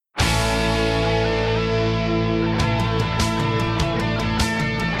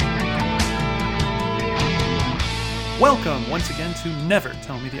Welcome once again to Never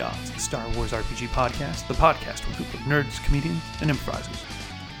Tell Me the Odds, the Star Wars RPG podcast, the podcast where a group of nerds, comedians, and improvisers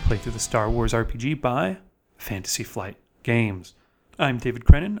play through the Star Wars RPG by Fantasy Flight Games. I'm David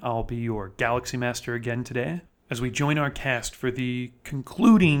Crennan. I'll be your Galaxy Master again today as we join our cast for the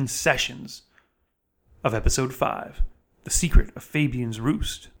concluding sessions of Episode 5, The Secret of Fabian's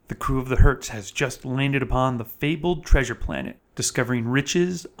Roost. The crew of the Hertz has just landed upon the fabled treasure planet, discovering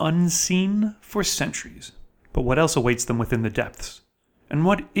riches unseen for centuries. But what else awaits them within the depths? And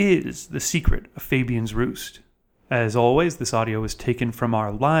what is the secret of Fabian's Roost? As always, this audio is taken from our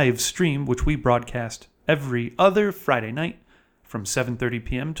live stream, which we broadcast every other Friday night from 7:30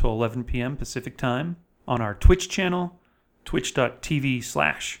 p.m. to 11 p.m. Pacific Time on our Twitch channel,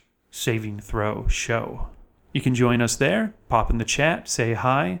 twitch.tv/Saving Throw Show. You can join us there, pop in the chat, say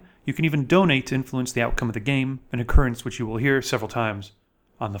hi. You can even donate to influence the outcome of the game, an occurrence which you will hear several times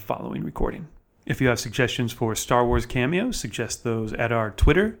on the following recording. If you have suggestions for Star Wars cameos, suggest those at our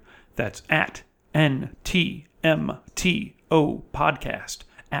Twitter. That's at NTMTO Podcast,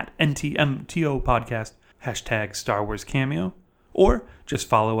 at NTMTO Podcast, hashtag Star Wars Cameo, or just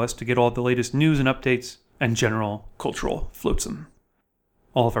follow us to get all the latest news and updates and general cultural flotsam.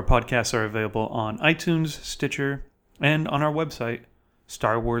 All of our podcasts are available on iTunes, Stitcher, and on our website,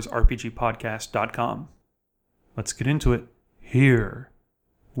 StarWarsRPGpodcast.com. Let's get into it. Here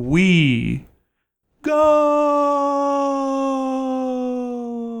we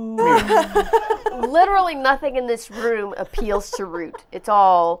go! Literally nothing in this room appeals to Root. It's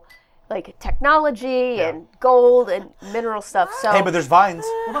all like technology and gold and mineral stuff. So Hey, but there's vines.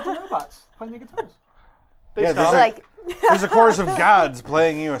 What about the robots playing the guitars? Yeah, there's a chorus of gods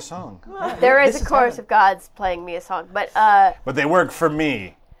playing you a song. there is a chorus of gods playing me a song, but But they work for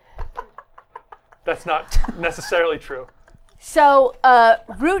me. That's not necessarily true. so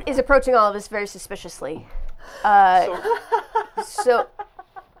Root is approaching all of us very suspiciously. So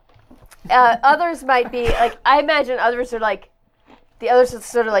others might be like, I imagine others are like, the others are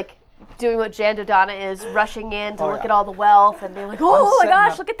sort of like doing what Jan Dodonna is, rushing in to look at all the wealth and being like, oh my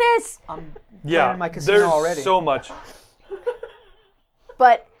gosh, look at this. I'm Yeah, in my casino there's already. so much.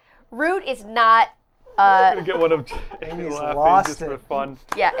 But Root is not. I'm gonna get one of Amy Amy's laughing lost just it. for fun.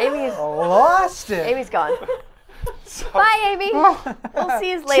 Yeah, Amy's Lost it. gone. Bye, Amy. We'll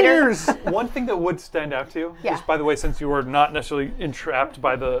see you later. Cheers. One thing that would stand out to you, Yeah. just by the way, since you were not necessarily entrapped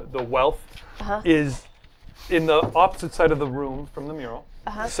by the wealth, is in the opposite side of the room from the mural,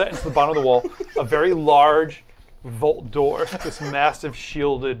 set into the bottom of the wall, a very large vault door, this massive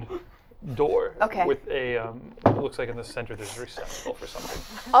shielded door Okay. with a, it looks like in the center there's a receptacle for something.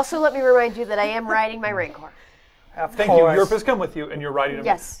 Also, let me remind you that I am riding my Rancor. Thank you. Europe has come with you, and you're riding him.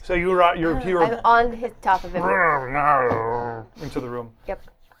 Yes. So you're I'm on his top of him. into the room. Yep.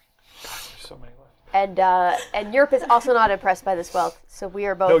 There's so many left. And Europe is also not impressed by this wealth, so we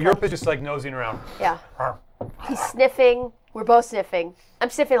are both. No, Europe is just like nosing around. Yeah. He's sniffing. We're both sniffing. I'm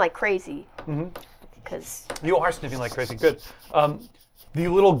sniffing like crazy. Because You are sniffing like crazy. Good. The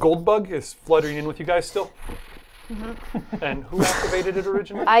little gold bug is fluttering in with you guys still. And who activated it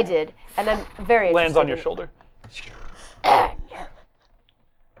originally? I did, and I'm very Lands on your interested shoulder.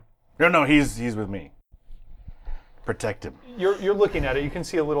 No, he's with me. Protect him. You're looking at it. You can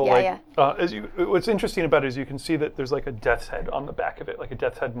see a little Yeah, what's interesting about it is you can see that there's like a death's head on the back of it, like a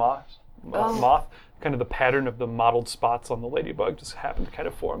death's head moth. Oh. Moth. Kind of the pattern of the mottled spots on the ladybug just happened to kind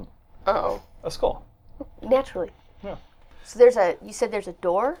of form Oh, a skull. naturally. Yeah. So you said there's a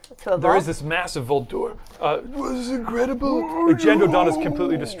door to a There vault? is this massive vault door. This is incredible. Jan Dodonna's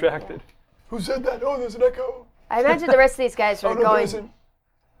completely distracted. Who said that? Oh, there's an echo. I imagine the rest of these guys are Oh, no, there going. isn't.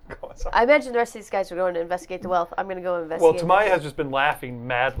 Go on, sorry. I imagine the rest of these guys are going to investigate the wealth. I'm going to go Well, investigate. Tamaya has just been laughing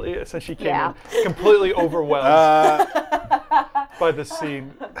madly since she came Yeah. in, completely overwhelmed by the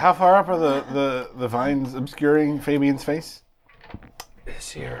scene. How far up are the vines obscuring Fabian's face?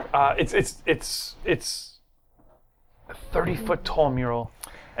 This here, it's a 30-foot tall mural,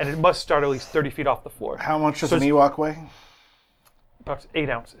 and it must start at least 30 feet off the floor. How much does So an it's- Ewok weigh? About 8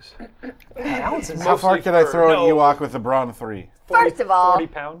 ounces. Ounces. How far Mostly can I fur. throw No. an Ewok with a Brawn 3? First of all, 40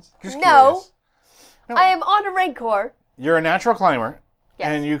 pounds. Just No. curious. I am on a Rancor. You're a natural climber, Yes.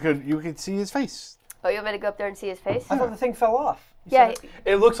 and you could see his face. Oh, you want me to go up there and see his face? I thought the thing fell off. You Yeah. said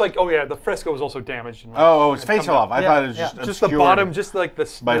It looks like, oh yeah, the fresco was also damaged. And Oh, his face fell off. I Yeah, thought it was yeah. just just the obscured bottom, just like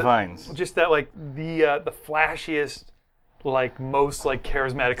the by vines. just that like the flashiest, like most like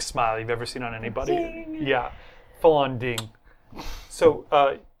charismatic smile you've ever seen on anybody. Ding. Yeah, full on ding. So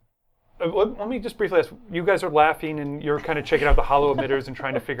let me just briefly ask: you guys are laughing and you're kind of checking out the hollow emitters and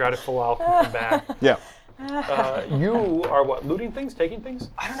trying to figure out if Falal can come back. Yeah. You are what? Looting things, taking things?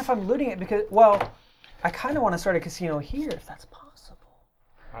 I don't know if I'm looting it because, well, I kind of want to start a casino here if that's possible.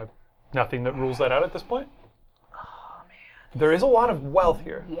 Nothing that rules that out at this point. Oh man. There is a lot of wealth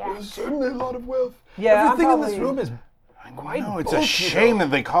here. Yeah. There's certainly a lot of wealth. Yeah, Everything I'm in this probably- room is I know, it's a shame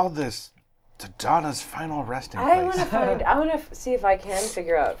that they called this Dodonna's final resting I want place. to see if I can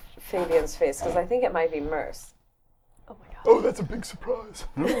figure out Fabian's face, because I think it might be Merce. Oh my god. Oh, that's a big surprise.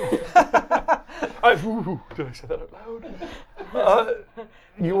 Did I say that out loud?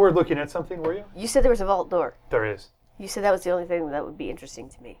 You were looking at something, were you? You said there was a vault door. There is. You said that was the only thing that would be interesting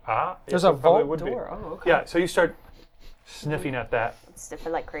to me. There's yes, a it probably vault would be. door. Oh, okay. Yeah, so you start sniffing at that. I'm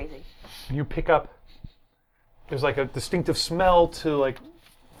sniffing like crazy. And you pick up, there's like a distinctive smell to like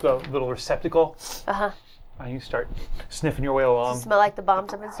the little receptacle. Uh-huh. And you start sniffing your way along. Smell like the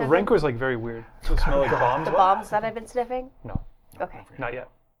bombs I've been The sniffing? rancor's like very weird. Does it smell like bombs? The bombs that I've been sniffing? No, Okay. not yet.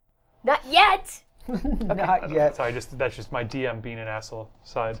 Not yet! Not yet. Sorry, that's just my DM being an asshole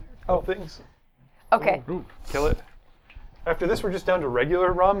side Oh. of things. Okay. Kill it. After this, we're just down to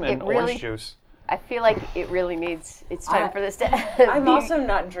regular rum and It really- orange juice. I feel like it really needs, it's time for this to I'm be- also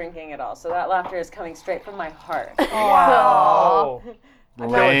not drinking at all, so that laughter is coming straight from my heart. Oh.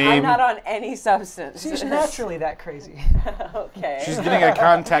 I'm not on any substance. She's naturally that crazy. Okay. She's getting a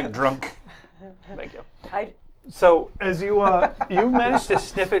contact drunk. Thank you. I, So as you you manage to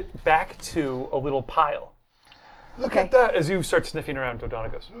sniff it back to a little pile. Look Okay. at that. As you start sniffing around,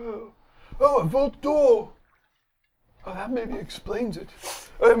 Dodonna goes, Oh, a vault door. Oh, that maybe explains it.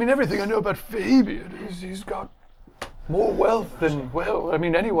 I mean, everything I know about Fabian is he's got more wealth than, well, I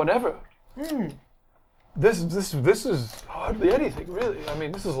mean, anyone ever. This is hardly anything, really. I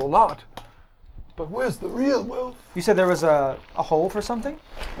mean, this is a lot. But where's the real wealth? You said there was a hole for something?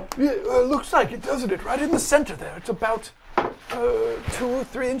 Yeah, looks like it, doesn't it? Right in the center there. It's about 2 or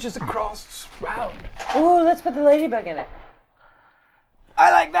 3 inches across. It's round. ooh, let's put the ladybug in it.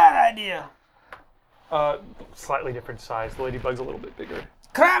 I like that idea. slightly different size. The ladybug's a little bit bigger.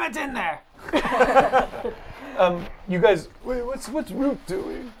 Cram it in there. You guys, Wait, what's Root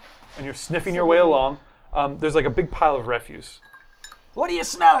doing? and you're sniffing your way along. There's like a big pile of refuse. What do you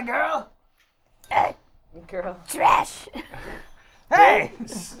smell, girl? Girl. Trash! Hey!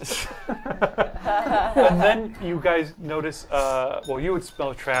 And then you guys notice, well, you would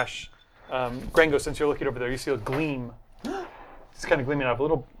smell trash. Grango, since you're looking over there, you see a gleam. It's kind of gleaming out, a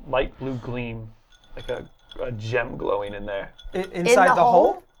little light blue gleam, like a gem glowing in there. Inside the the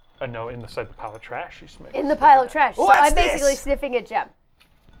hole? No, inside the pile of trash you smell. In the pile of trash. So What's I'm basically this? sniffing a gem.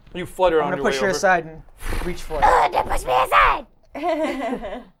 You flutter I'm on gonna your way push her over. aside and reach for it. Don't push me aside!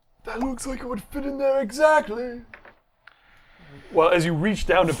 That looks like it would fit in there exactly. Well, as you reach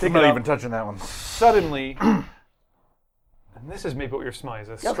down to pick I'm it not up, even touching that one. suddenly, and this is maybe what you're smelling, is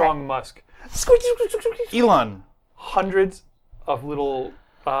a strong musk. Elon. Hundreds of little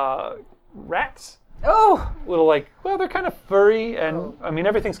rats. Oh! Little well, they're kind of furry, and I mean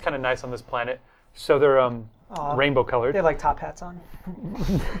everything's kind of nice on this planet. So they're rainbow colored. They have like top hats on.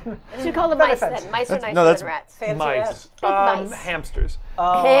 You should call them mice offense. then. Mice are nicer no, that's- than rats. Fancy Mice, ass. mice. hamsters.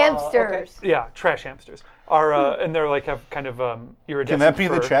 Hamsters. Yeah, trash hamsters are, and they're have kind of iridescent. Can that be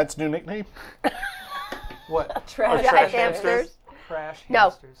the fur. chat's new nickname? What? Trash. trash hamsters. Trash No,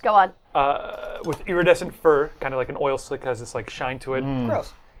 hamsters. go on. With iridescent fur, kind of like an oil slick, has this shine to it.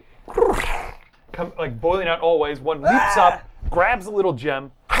 Gross. Come boiling out always. One leaps up, grabs the little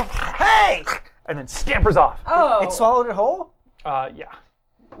gem, Hey! and then scampers off. Oh! It swallowed it whole? Yeah.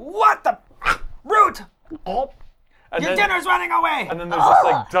 What the? Root! And Your then, dinner's running away! and then there's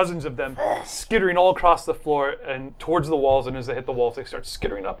just dozens of them skittering all across the floor and towards the walls. And as they hit the walls, they start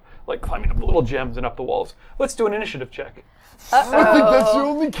skittering up, climbing up the little gems and up the walls. Let's do an initiative check. I think that's the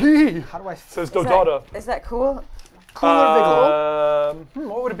only key. How do I Says Dodonna. Is that cool? cool or vigil?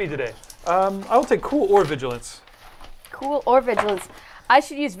 What would it be today? I'll take cool or vigilance. Cool or vigilance. I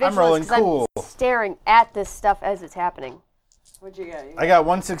should use vigilance rolling 'cause cool. I'm staring at this stuff as it's happening. What'd you get? I got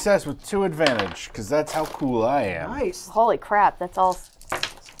 1 success with 2 advantage, because that's how cool I am. Nice. Holy crap, that's all.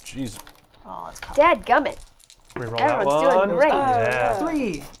 Jeez. Oh, it's Dadgummit. Reroll that Everyone's one. doing great. Yeah.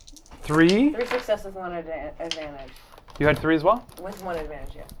 3. 3. 3 successes, 1 advantage. You had 3 as well? With 1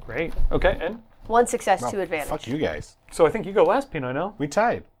 advantage, yeah. Great. Okay, and 1 success, 2 advantage. Fuck you guys. so I think you go last, Pino, no? We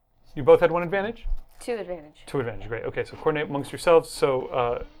tied. You both had 1 advantage? 2 advantage. 2 advantage, great. Okay, so coordinate amongst yourselves.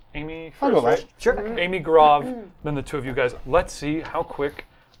 So Amy I'll first, go right? last. Sure. Amy, Garov, then the 2 of you guys. Let's see how quick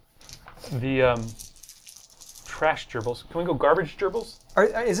the trash gerbils. Can we go garbage gerbils?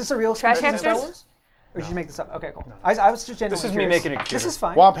 Is this a real Trash convention in Star hamsters? Wars? Or did you make this up? Okay, cool. I was just genuinely This is me curious. making it This cuter. is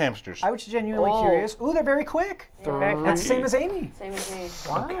fine. Womp hamsters. I was genuinely Oh. curious. Ooh, they're very quick. That's the same as Amy. Same as me.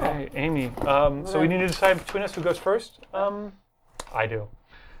 Okay, Amy. So we need to decide between us who goes first. I do.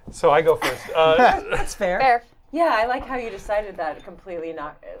 So I go first. That's fair. Fair. Yeah, I like how you decided that completely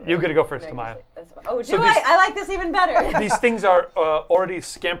not. You get to go first, Tamaya. Oh, So do these- I? I like this even better. These things are already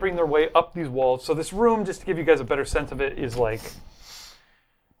scampering their way up these walls. So this room, just to give you guys a better sense of it, is like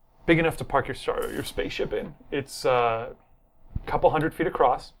big enough to park your spaceship in. It's a couple 100 feet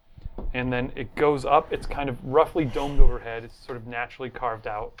across, and then it goes up. It's kind of roughly domed overhead. It's sort of naturally carved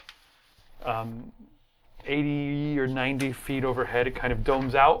out. 80 or 90 feet overhead, it kind of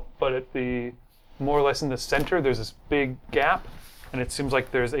domes out, but at the more or less in the center, there's this big gap, and it seems like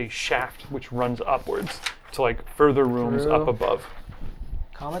there's a shaft which runs upwards to like further rooms Drew. up above.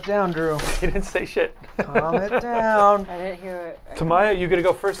 Calm it down, Drew. He didn't say shit. Calm it down. I didn't hear it. Tamaya, you gotta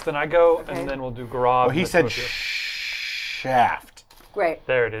go first, then I go, Okay. and then we'll do Garab. Well, he said shaft. Great.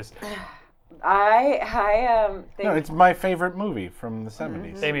 There it is. I think, No, it's my favorite movie from the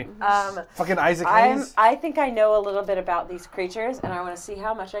 70s. Amy. Fucking Isaac Hayes. I think I know a little bit about these creatures, and I want to see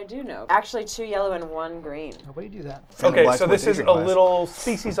how much I do know. Actually, 2 yellow and 1 green. Nobody do that. Okay, Black so this is Exploitation a class. little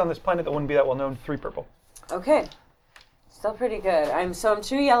species on this planet that wouldn't be that well known, 3 purple. Okay. Still pretty good. I'm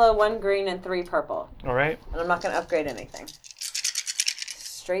 2 yellow, 1 green, and 3 purple. All right. And I'm not going to upgrade anything.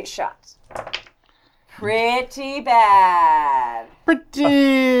 Straight shots. Pretty bad. Pretty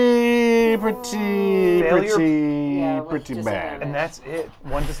Failure. Yeah, with pretty bad. disadvantage. And that's it.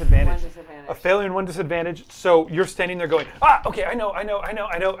 1 disadvantage. 1 disadvantage. A failure and 1 disadvantage. So you're standing there going, okay, I know.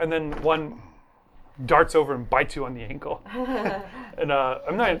 And then one darts over and bites you on the ankle. And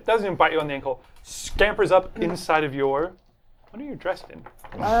doesn't even bite you on the ankle. Scampers up inside of your, what are you dressed in?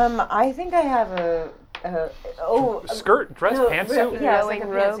 I think I have a Skirt, dress, no, pantsuit? Yeah, it's like a Flowing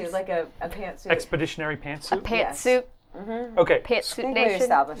robes. pantsuit, like a pantsuit. Expeditionary pantsuit? Pantsuit. Okay. I Pantsuit think we nation.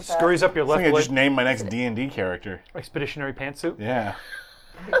 established that. Scurries up your I left think I leg. just named my next D&D character. Expeditionary pantsuit. Yeah.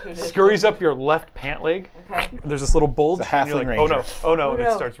 Scurries up your left pant leg. Okay. There's this little bulge. It's a and you're halfling like, ranger. oh no. And it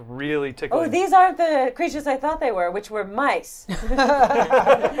no. starts really tickling. Oh, these aren't the creatures I thought they were, which were mice.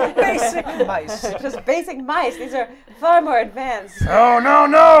 Basic mice. Just basic mice. These are far more advanced. Oh,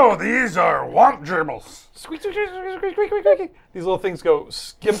 no. These are womp gerbils. Squeak, squeak, squeak, squeak, squeak, squeak, squeak, squeak. These little things go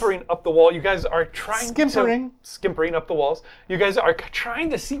skimpering up the wall. You guys are trying skimpering up the walls. You guys are trying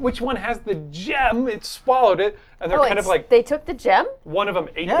to see which one has the gem. It swallowed it, and they're kind of like they took the gem? one of them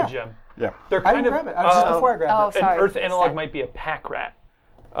ate Yeah. the gem. Yeah. They're I kind didn't of grab it. I was just before I grabbed it. an Sorry. Earth analog might be a pack rat.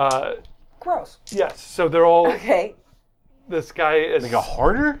 Gross. Yes, so they're all. Okay. This guy is Like a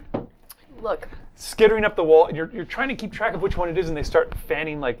hoarder? Look. skittering up the wall, and you're trying to keep track of which one it is, and they start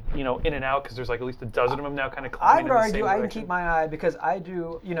fanning in and out because there's like at least a dozen of them now, kind of I climbing would in the argue same I can direction. keep my eye because I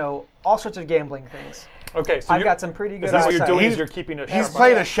do, all sorts of gambling things. Okay, so I've got some pretty good Is that what you're eyesight. doing? Is you're keeping a He's sharp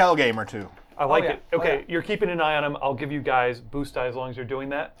played eye? a shell game or two. I like yeah. it. Okay, Oh, yeah. you're keeping an eye on him. I'll give you guys boost die as long as you're doing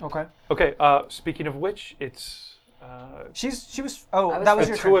that. Okay. Okay. Speaking of which, it's She was. I was That was first.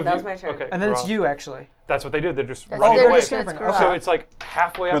 your two turn. of That you. was my turn. Okay, And then it's Rob. you actually. That's what they did. They're just They're running away. just gonna screw Okay. So up. it's like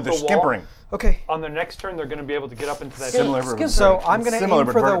halfway No, up they're the wall. skimpering. Okay. On their next turn, they're going to be able to get up into that. Similar, Skip- but- So I'm gonna similar aim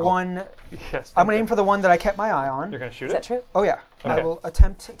but for the vertical. one. Yes. I'm gonna aim for the one that I kept my eye on. You're going to shoot Is that it. true? Oh yeah. I Okay. will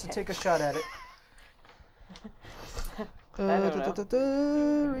attempt to take a shot at it.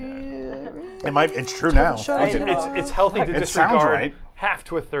 It's true now. Shut Fuck it. it. It's healthy to It sounds disregard right. half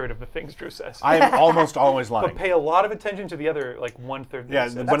to a third of the things Drew says. I am almost always but lying. pay a lot of attention to the other 1/3. Yeah, that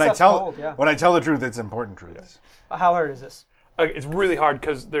he says. when I That's tell bold, yeah. when I tell the truth, it's important truths. How hard is this? It's really hard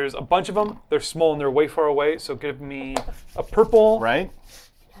because there's a bunch of them. They're small and they're way far away. So give me a purple. Right?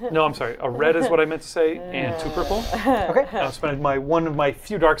 No, I'm sorry. A red is what I meant to say, and 2 purple. Okay. I'll spend one of my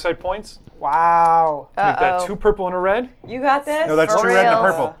few dark side points. Wow. Make that 2 purple and a red. You got this? No, that's For 2 red and a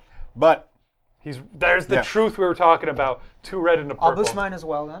real. purple. But There's the Yeah. truth we were talking about. 2 red and a purple. I'll boost mine as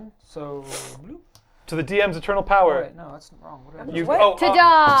well then. So. Blue. To the DM's eternal Oh, power. wait, no, that's wrong. What did I do? You, What? oh,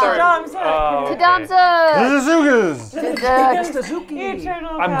 Ta-da! sorry. Damza. Oh, okay. Tadamza! Zuzugas! Suzuki.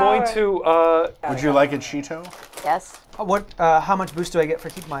 Eternal I'm going power. to. Would you like it, Cheeto? Yes. How much boost do I get for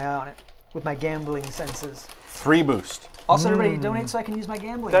keeping my eye on it with my gambling senses? 3 boost. Also, everybody donate so I can use my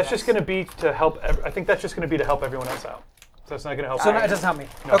gambling. That's dice. just going to be to help. I think that's just going to be to help everyone else out. So it's not going to help. So you. no, it doesn't help me.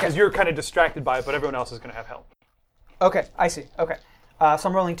 No, Okay. because you're kind of distracted by it, but everyone else is going to have help. Okay, I see. Okay. So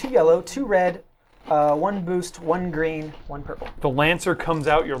I'm rolling 2 yellow, 2 red, 1 boost, 1 green, 1 purple. The Lancer comes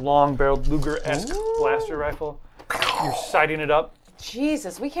out, your long-barreled Luger-esque blaster rifle. You're sighting it up.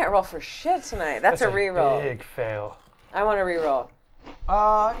 Jesus, we can't roll for shit tonight. That's a a reroll. big fail. I want to reroll.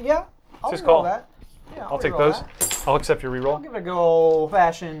 Yeah. I'll Just reroll call. that. Yeah, I'll take reroll those. that. I'll accept your reroll. Give it a good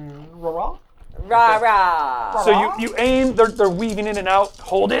old-fashioned raw. Rah rah. So you aim. They're weaving in and out.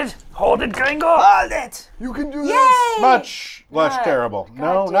 Hold it, Gringo. Hold it! You can do this. Yay! Much less God. terrible.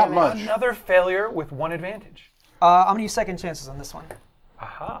 No, God not damn it. much. Another failure with 1 advantage. I'm gonna use second chances on this one.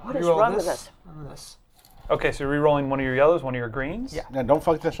 Aha. What is Reroll wrong with this. us? This. Okay, so you're re-rolling one of your yellows, one of your greens. Yeah. Now, don't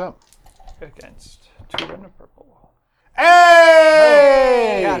fuck this up. Against 2 red and a purple.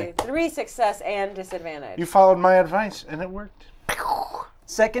 Hey! Got it. 3 success and disadvantage. You followed my advice, and it worked.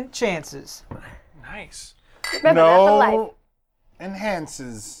 Second chances. Nice. Remember, that's the life. No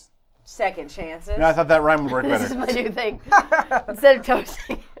enhances. Second chances. No, I thought that rhyme would work This is better. my new thing. Instead of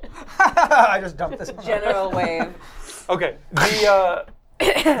toasting. I just dumped this. General wave. Okay,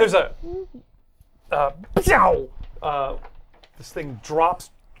 there's a this thing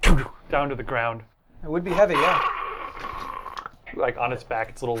drops down to the ground, It would be heavy, yeah. like on its back,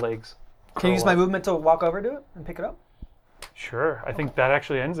 its little legs. Can you use my movement to walk over to it and pick it up? Sure, I think that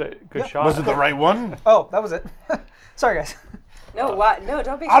actually ends it. Good Yeah. shot. Was it the right one? Oh, that was it. Sorry, guys. No, what? No,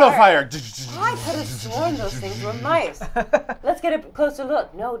 don't be Auto sorry. fire. I could have sworn those things were mice. Let's get a closer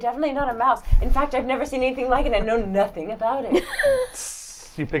look. No, definitely not a mouse. In fact, I've never seen anything like it and know nothing about it.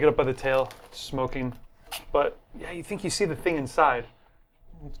 You pick it up by the tail, smoking, but yeah, you think you see the thing inside.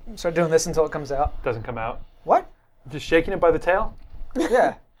 Start doing this until it comes out. Doesn't come out. What? Just shaking it by the tail?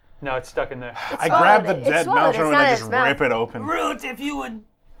 Yeah. No, it's stuck in there. I grabbed the It's dead swallowed, mouse it's and not I in just its mouth. rip it open. Root, if you would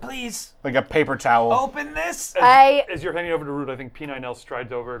please Like a paper towel. open this. As you're handing over to Root, I think P9L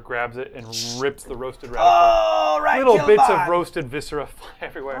strides over, grabs it, and rips the roasted rat apart. Oh, right. Little kill bits bot. of roasted viscera fly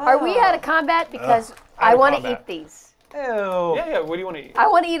everywhere. Are we out of combat? Because I of want to combat. eat these. Ew. Yeah, what do you want to eat? I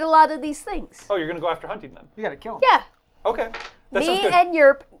want to eat a lot of these things. Oh, you're going to go after hunting then? You gotta kill him. Yeah. Okay. That sounds Me good. and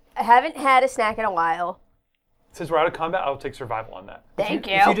Yerp haven't had a snack in a while. Since we're out of combat, I'll take survival on that. Thank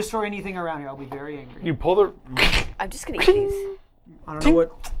you. If you destroy anything around here, I'll be very angry. You pull the... I'm just going to eat these. I don't know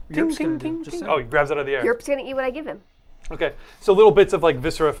what Yerp's ting, gonna ting, do. Just ting. saying. Oh, he grabs it out of the air. Yerp's going to eat what I give him. Okay. So little bits of like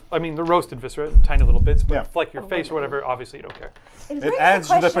viscera, I mean the roasted viscera, tiny little bits, but Yeah. like your face or whatever, obviously you don't care. It It adds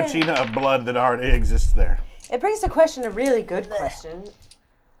to the patina of blood that already exists there. It brings to question a really good question.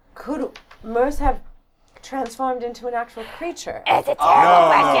 Could Merce have transformed into an actual creature? It's a terrible No,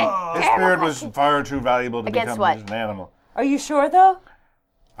 question. no. His spirit was far too valuable to Against become what? just an animal. Are you sure, though?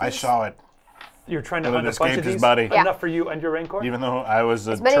 I saw it, You're trying to Well, hunt it a bunch of escaped his these, body. Yeah. enough for you and your Rancor? even though I was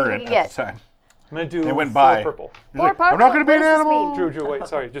a many as we turret can at get. the time. I'm going to do It went 4 by. purple. He's Four like, purple? I'm not going to be What an does this animal. mean? Drew, wait,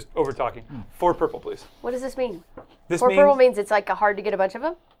 sorry, just over talking. 4 purple, please. What does this mean? This 4 means purple means it's like hard to get a bunch of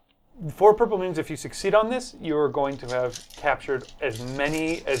them? 4 purple means if you succeed on this, you're going to have captured as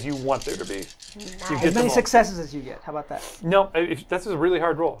many as you want there to be. You As get many them all. successes as you get. How about that? No, that's a really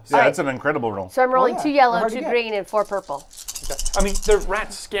hard roll. Yeah, Alright. it's an incredible roll. So I'm rolling yeah. 2 yellow, Hard to 2 get. green, and 4 purple. I mean, there are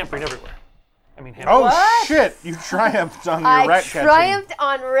rats scampering everywhere. I mean, Oh shit! You triumphed on your I rat catching. triumphed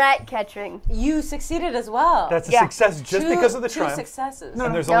on rat catching. You succeeded as well. that's a Yeah. success just because of the two triumph. successes.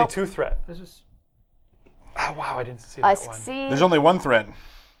 And there's Nope. only 2 threat. This is Oh, wow, I didn't see I that one. succeed. There's only one threat.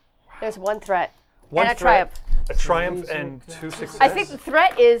 There's 1 threat. One and a threat, triumph. a triumph, and 2 successes. I think the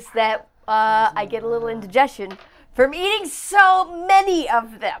threat is that I get a little indigestion from eating so many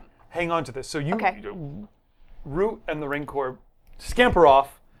of them. Hang on to this. So you, Okay. Root and the Rancor scamper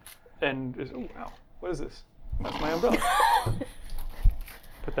off, and oh, wow, what is this? That's my umbrella.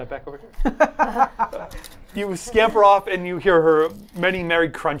 Put that back over here. You scamper off, and you hear her many merry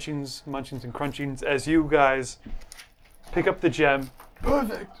crunchings, munchings, and crunchings as you guys pick up the gem.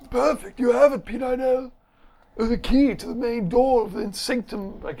 Perfect. You have it, P9L. The key to the main door of the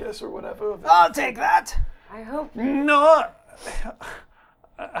Instinctum, I guess, or whatever. I'll take that. I hope. No,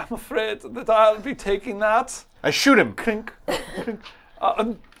 I'm afraid that I'll be taking that. I shoot him. Clink, clink.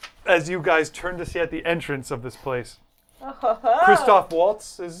 As you guys turn to see at the entrance of this place, Christoph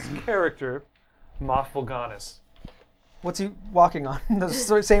Waltz's character, Moth Vulganus. What's he walking on?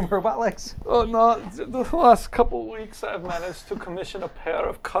 Those same robot legs? Oh no, the last couple weeks I've managed to commission a pair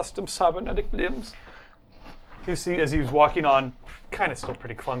of custom cybernetic limbs. You see, as he was walking on, kind of still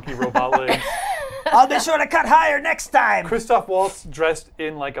pretty clunky robot legs. I'll be sure to cut higher next time. Christoph Waltz dressed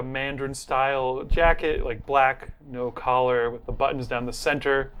in like a Mandarin-style jacket, like black, no collar, with the buttons down the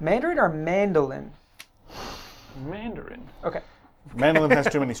center. Mandarin or mandolin? Mandarin. Okay. Mandolin has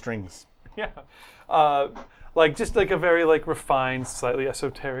too many strings. Yeah. Like just like a very like refined, slightly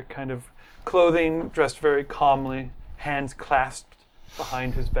esoteric kind of clothing, dressed very calmly, hands clasped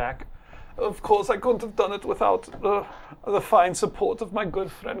behind his back. Of course, I couldn't have done it without the fine support of my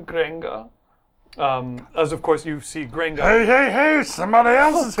good friend Grenga. As of course you see Grenga. Hey! Somebody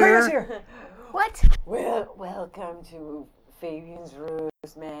else is Gregor's here. here. What? Well, welcome to Fabian's Rose,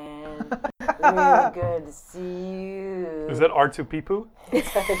 man. Really good to see you. Is that R2P2?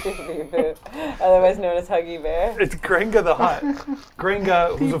 Otherwise known as Huggy Bear. It's Grenga the Hutt.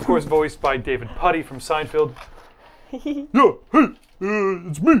 Grenga, who's of course voiced by David Putty from Seinfeld. Yeah, hey,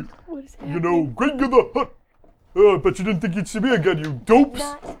 it's me. What is You know, Grenga the Hutt. Oh, I bet you didn't think you'd see me again, you dopes.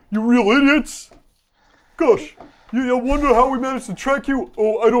 You real idiots. Gosh, you wonder how we managed to track you?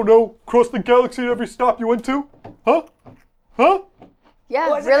 Oh, I don't know. Cross the galaxy at every stop you went to? Huh? Huh? Yeah,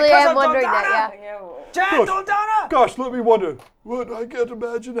 Was it really because am of wondering Donna? that, yeah. Gentle Donna! Gosh, let me wonder. What? I can't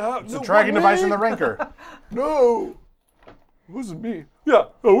imagine how. It's a tracking device in the Ranker. No. It wasn't me. Yeah,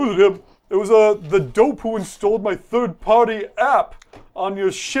 it wasn't him. It was the dope who installed my third-party app on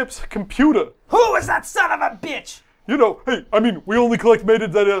your ship's computer. Who is that son of a bitch? You know, hey, I mean, we only collect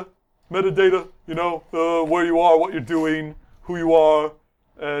metadata, you know, where you are, what you're doing, who you are,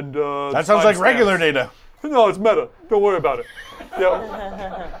 and That sounds like regular data. No, it's meta. Don't worry about it.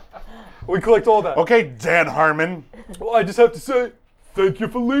 Yeah. We collect all that. Okay, Dan Harmon. Well, I just have to say, thank you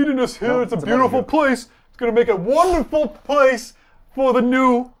for leading us here. No, it's a it's a beautiful pleasure. place. It's going to make a wonderful place for the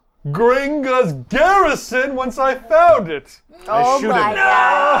new Grenga's garrison once I found it. Oh shoot my him.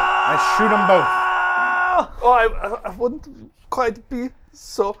 god. I shoot them both. Oh, I wouldn't quite be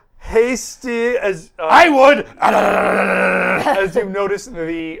so hasty as I would. as you've noticed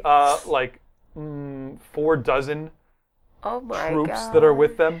the 4 dozen Oh my troops god. that are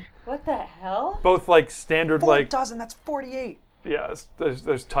with them. What the hell? Both like standard 4 dozen, that's 48. yeah,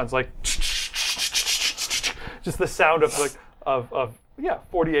 there's tons like just the sound of like of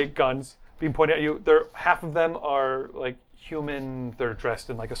 48 guns being pointed at you. They're half of them are like human. They're dressed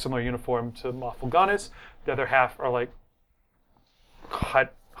in like a similar uniform to Moff Vulcanus. The other half are like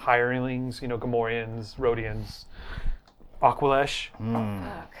cut hirelings, you know, Gamorreans, Rhodians, Aqualesh.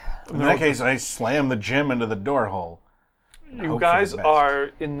 In that case, I slam the gym into the door hole. You guys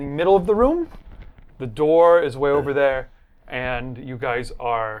are in the middle of the room. The door is way over there, and you guys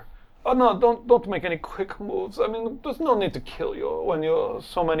are. Oh no! Don't make any quick moves. I mean, there's no need to kill you when you're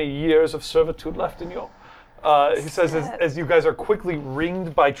so many years of servitude left in you. He says as you guys are quickly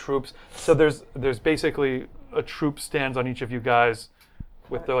ringed by troops. So there's basically a troop stands on each of you guys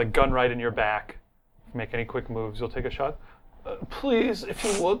with their like gun right in your back. If you make any quick moves, you'll take a shot. Please, if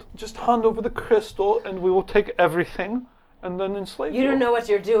you would, just hand over the crystal, and we will take everything. And then enslave you. You don't know what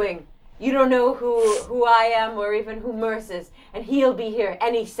you're doing. You don't know who I am or even who Merce is. And he'll be here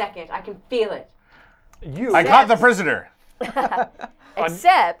any second. I can feel it. I caught the prisoner.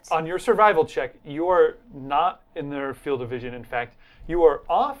 Except On your survival check, you are not in their field of vision. In fact, you are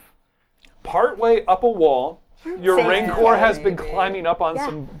off partway up a wall. Your Safe. Rancor has been climbing up on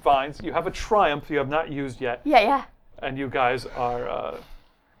some vines. You have a Triumph you have not used yet. yeah. And you guys are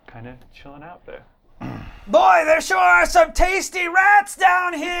kind of chilling out there. Boy, there sure are some tasty rats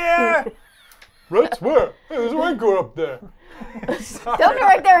down here! Rats where? Hey, there's a Rancor up there. Don't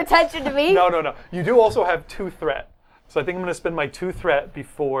direct their attention to me. No. You do also have 2 threat. So I think I'm going to spend my 2 threat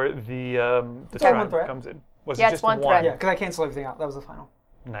before the one Triumph threat. comes in. Was Yeah, it it's just one threat. Yeah, because I canceled everything out. That was the final.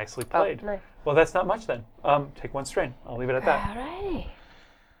 Nicely played. nice. Well, that's not much then. Take 1 strain. I'll leave it at that. Alrighty.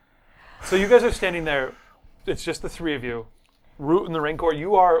 So you guys are standing there. It's just the 3 of you. Root and the Rancor.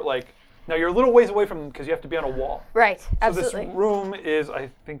 You are like now you're a little ways away from them because you have to be on a wall. Right, So absolutely. this room is, I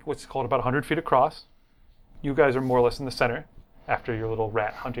think, what's called about 100 feet across. You guys are more or less in the center after your little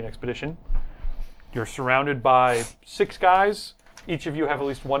rat hunting expedition. You're surrounded by 6 guys. Each of you have at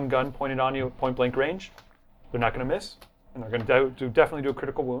least 1 gun pointed on you at point blank range. They're not going to miss, and they're going to definitely do a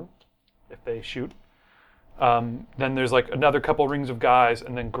critical wound if they shoot. Then there's like another couple rings of guys,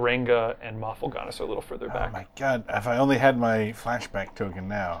 and then Grenga and Moff Vulcanus are a little further Oh back. my god, if I only had my flashback token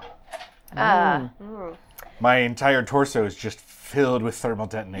now. My entire torso is just filled with thermal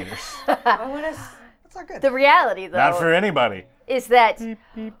detonators. I want to. That's not good. The reality, though, Not for anybody. is that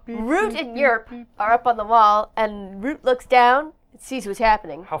Root and Yerp are up on the wall, and Root looks down and sees what's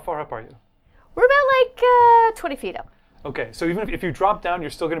happening. How far up are you? We're about like 20 feet up. Okay, so even if you drop down,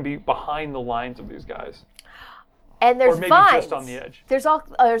 you're still going to be behind the lines of these guys. And there's Or maybe vines. just on the edge. There's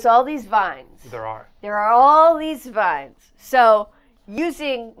all these vines. There are. There are all these vines. So,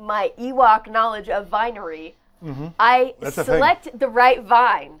 using my Ewok knowledge of vinery, I That's a thing. select the right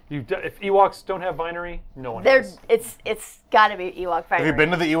vine. If Ewoks don't have vinery, no one There, does. it's got to be Ewok vinery. Have you been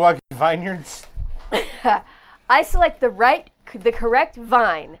to the Ewok vineyards? I select the correct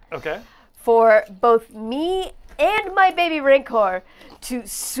vine Okay. for both me and my baby Rancor to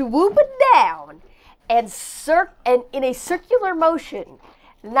swoop down and in a circular motion,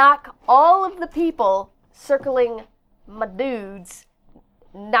 knock all of the people circling my dudes,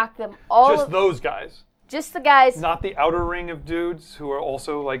 knock them all. Just those guys. Just the guys. Not the outer ring of dudes who are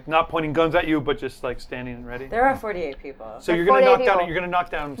also like not pointing guns at you, but just like standing and ready. There are 48 people. So you're gonna 48 knock down. people. You're gonna knock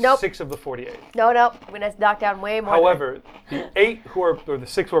down Nope. 6 of the 48. No, I'm gonna knock down way more. However, the 8 who are, or the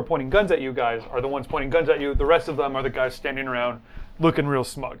 6 who are pointing guns at you guys are the ones pointing guns at you. The rest of them are the guys standing around, looking real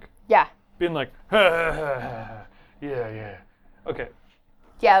smug. Yeah. being like, yeah. Okay.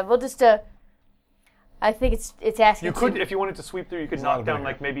 Yeah, we'll just. I think it's asking. You could, if you wanted to sweep through, you could knock down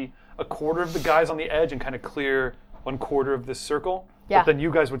like maybe a quarter of the guys on the edge and kind of clear 1/4 of this circle. Yeah. But then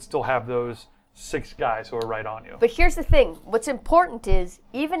you guys would still have those 6 guys who are right on you. But here's the thing. What's important is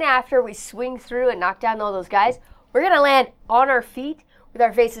even after we swing through and knock down all those guys, we're gonna land on our feet with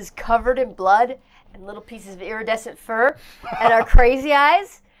our faces covered in blood and little pieces of iridescent fur and our crazy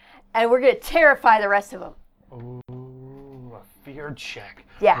eyes, and we're gonna terrify the rest of them. Ooh, a fear check.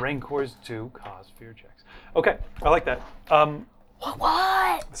 Yeah. Rancors do cause fear checks. Okay, I like that.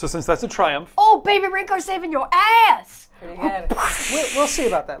 What? So since that's a triumph, Oh, baby Rinko saving your ass! Pretty good. We'll see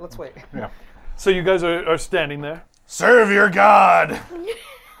about that. Let's wait. so you guys are standing there. Serve your god.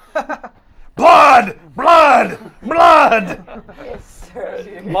 Blood!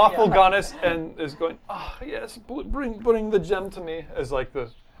 Lawful Goddess and is going, yes, bring the gem to me. As like the,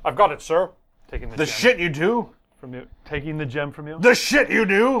 I've got it, sir. Taking the The gem shit you do. from you. Taking the gem from you. The shit you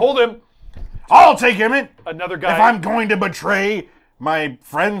do. Hold him. I'll take him in. Another guy. If I'm going to betray my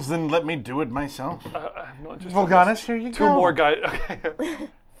friends, then let me do it myself. I'm not interested. Volganis, here you 2 go. more guys. Okay.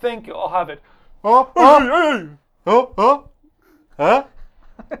 Thank you. I'll have it. Huh?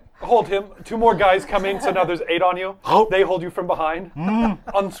 Hold him. 2 more guys come in, so now there's 8 on you. Oh. They hold you from behind.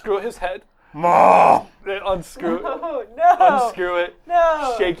 Unscrew his head. Oh. They unscrew it. Oh, no. Unscrew it.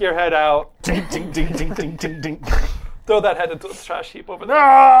 No. Shake your head out. Ding, ding, ding, ding, ding, ding, ding. Throw that head into the trash heap over there.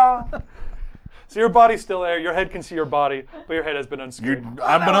 Ah! So your body's still there. Your head can see your body, but your head has been unscrewed.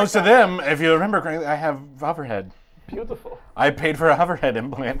 Unbeknownst to them, if you remember correctly, I have hoverhead. Beautiful. I paid for a hoverhead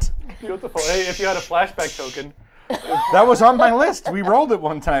implant. Beautiful. Hey, if you had a flashback token, That was on my list. We rolled it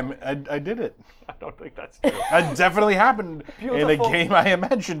one time. I did it. I don't think that's true. That definitely happened in a Beautiful. game I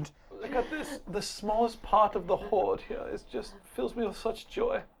imagined. Look at this. The smallest part of the horde here. It just fills me with such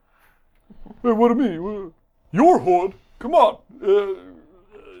joy. Hey, what do you mean? Your horde? Come on.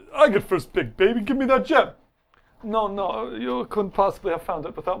 I get first pick, baby. Give me that gem. No. You couldn't possibly have found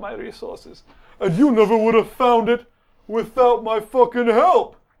it without my resources. And you never would have found it without my fucking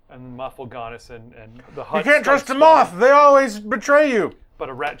help. And Mafalganis and the hut. You can't trust the starts moth. They always betray you. but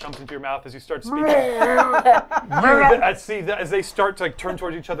a rat jumps into your mouth as you start speaking. As they start to turn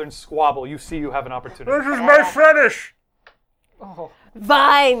towards each other and squabble, you see you have an opportunity. This is my fetish.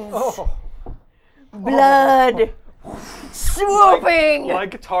 Vines, blood, swooping.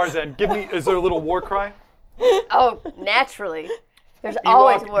 Like Tarzan, is there a little war cry? Oh, naturally. There's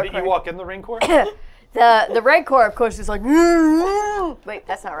always war The cry. Ewok in the Rancor? The Rancor, of course, is like. Wait,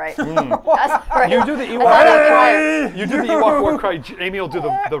 that's not right. That's not right. You do the Ewok war cry. You do the Ewok war cry. Amy will do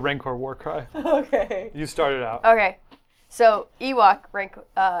the Rancor war cry. Okay. You start it out. Okay, so Ewok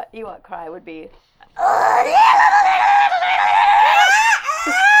cry would be.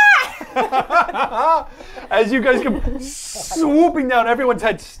 As you guys come swooping down, everyone's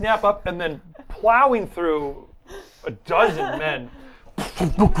head snap up and then plowing through a dozen men.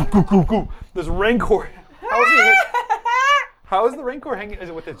 This Rancor. How is the Rancor hanging? Is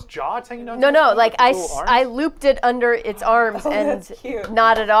it with its jaw? It's hanging down? No, like its little arms? I looped it under its arms and that's cute.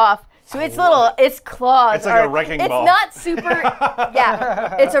 knotted off. So its claws. It's like a are- wrecking It's ball. not super.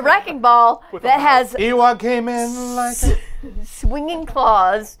 Yeah, it's a wrecking ball that has Ewok came in like swinging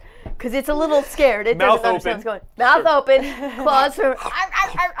claws because it's a little scared. It Mouth doesn't understand open. what's going. Mouth Sure. open, claws from.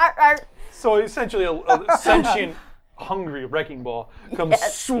 So essentially, a sentient, hungry wrecking ball comes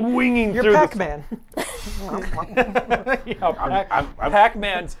swinging You're through Pac-Man.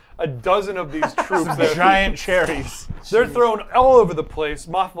 Pac-Man's a dozen of these troops. There. giant cherries. They're thrown all over the place.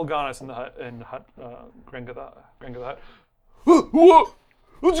 Moth Volganis in the hut, Grenga the hut. Whoa!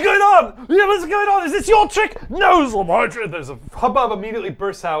 What's going on? Yeah, what's going on? Is this your trick? No, it's not my trick. There's a hubbub immediately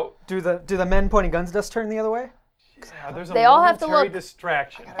bursts out. Do the men pointing guns at us turn the other way? Yeah, there's a They all have to momentary look.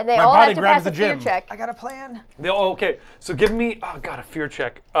 distraction. And they My all body have to grabs pass the a fear gym. check. I got a plan. Okay, so give me, a fear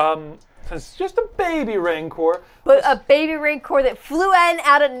check. Since it's just a baby Rancor, But a baby Rancor that flew in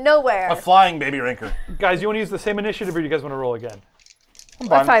out of nowhere. A flying baby Rancor. guys, you want to use the same initiative or do you guys want to roll again?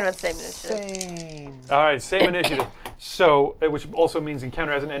 I'm fine with the same initiative. Same. All right, same initiative. So, which also means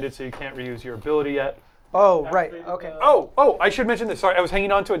encounter hasn't ended, so you can't reuse your ability yet. Oh, right. Okay. Oh, I should mention this. Sorry, I was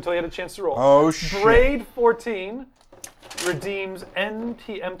hanging on to it until you had a chance to roll. Oh shit. Braid 14 redeems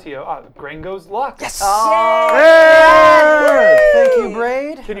NTMTO. Grango's luck. Yes. Thank you,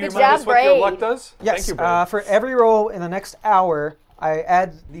 Braid. Can you Good remind job, us what your Braid. luck does? Yes. Thank you, Braid. For every roll in the next hour, I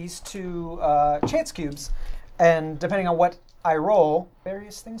add these two chance cubes, and depending on what I roll,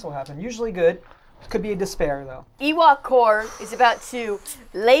 various things will happen. Usually good. Could be a despair though. Ewok Core is about to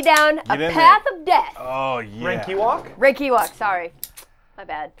lay down a in path of death. Oh yeah. Rank Ewok? Rank Ewok, sorry. My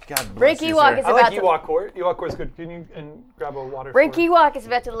bad. God Brink bless you, Ewok sir. is I about like to. Ewok Core. Ewok Core is good. Can you grab a water? Brink for Ewok is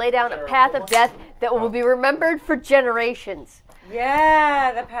about to lay down a path of death that will be remembered for generations.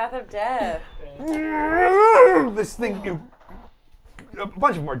 Yeah, the path of death. This thing, a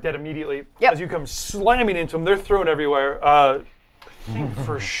bunch of them are dead immediately. Yep. As you come slamming into them, they're thrown everywhere. I think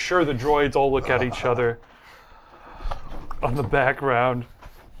for sure the droids all look at each other on the background.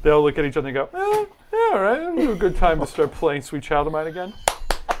 They'll look at each other and go, yeah, all right, a good time to start playing Sweet Child of Mine again.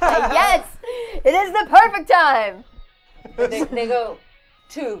 Yes! It is the perfect time! They go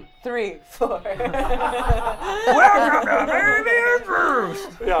 2, 3, 4.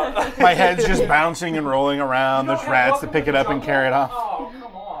 Yeah. My head's just bouncing and rolling around. There's rats to pick it up and carry it off. Oh,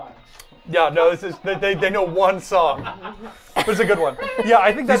 come on. Yeah, no, this is they know one song. But it's a good one. Yeah,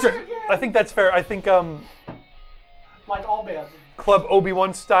 I think that's fair. I think Like all bands. Club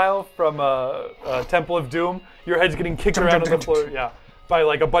Obi-Wan style from Temple of Doom. Your head's getting kicked around on the floor. Yeah. By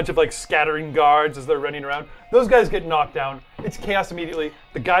like a bunch of like scattering guards as they're running around. Those guys get knocked down. It's chaos immediately.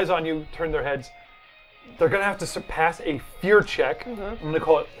 The guys on you turn their heads. They're gonna have to surpass a fear check. I'm gonna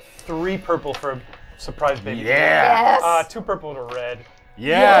call it 3 purple for a surprise baby. Yeah. Yes! 2 purple to red.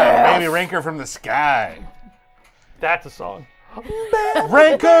 Yeah. Baby Rancor from the sky. That's a song.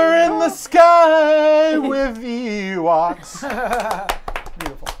 Rancor in the sky with Ewoks.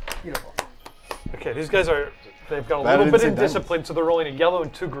 Beautiful. Beautiful. Okay, these guys they've got a That little bit of incidental. discipline, so they're rolling a yellow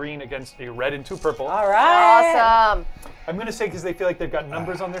and 2 green against a red and 2 purple. All right. Awesome! I'm gonna say because they feel like they've got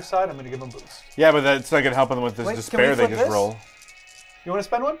numbers on their side, I'm gonna give them boost. Yeah, but that's not gonna help them with this Wait, can despair we they flip just this? roll. You want to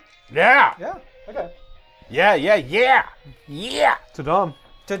spend one? Yeah. Yeah. Okay. Yeah. Yeah. To Dom.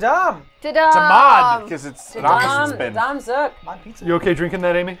 To Dom. Ta-da! It's a mod because it's an opposite spin. Dom Zook. Mod pizza. You okay drinking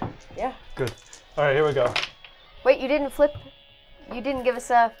that, Amy? Yeah. Good. All right, here we go. Wait, you didn't flip? You didn't give us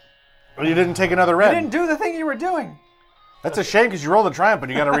a... Well, you didn't take another You red. didn't do the thing you were doing. That's a shame because you rolled a triumph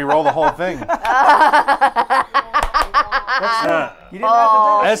and you got to re-roll the whole thing. You didn't add the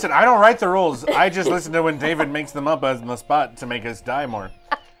dice. Listen, I don't write the rules. I just listen to when David makes them up on the spot to make us die more.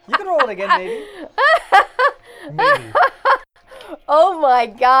 You can roll it again, maybe. Maybe. Oh my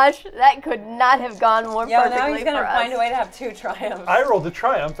gosh, that could not have gone more Yeah, perfectly now he's gonna for find us. a way to have 2 triumphs. I rolled a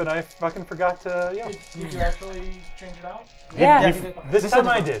triumph and I fucking forgot to. Yeah. Did you actually change it out? Yeah. This time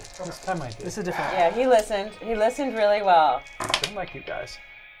I did. This time I did. This is different. Yeah, he listened. He listened really well. Didn't like you guys.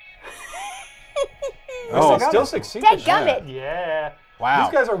 Oh, Still succeed. Dadgummit. Yeah. wow.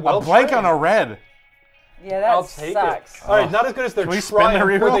 These guys are well A blank trained. on a red. Yeah, that I'll take sucks. it. All right, not as good as their Can we spin the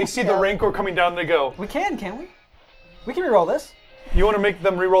triumph where reroll? they see the Rancor coming down. They go. We can we? We can re-roll this. You want to make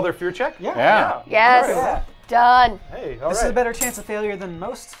them re-roll their fear check? Yeah. Yes, All right. done. Hey, all This is a right. better chance of failure than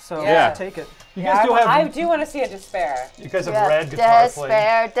most, so Yeah. I'll take it. You Yeah, guys do I have. do want to see a despair. You guys have Yeah, red guitar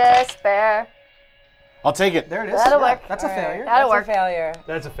playing. despair. I'll take it. There it is. That'll Yeah, work. That's a All right, failure. That'll that's work. a failure.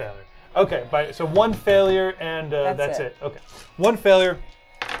 That's a failure. Okay, so 1 failure and That's that's it. it. Okay, 1 failure.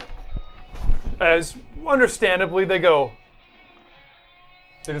 As understandably they go.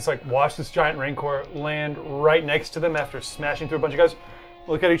 They just like watch this giant Rancor land right next to them after smashing through a bunch of guys.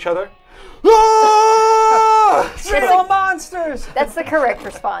 Look at each other. Ah! Real monsters! That's the correct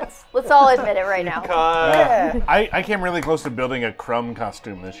response. Let's all admit it right now. Yeah. I came really close to building a Crumb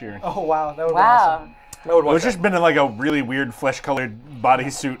costume this year. Oh, wow. That would Wow. I would It watch was just been in like a really weird flesh-colored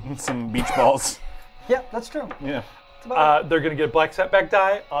bodysuit and some beach balls. Yeah, that's true. Yeah. They're going to get a black setback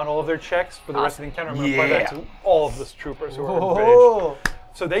die on all of their checks for the rest of the encounter. I'm going to apply that Yeah. to all of the troopers who are enraged. Oh.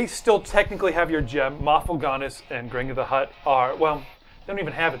 So they still technically have your gem. Moff Vulganis and Grenga the Hutt are, well, they don't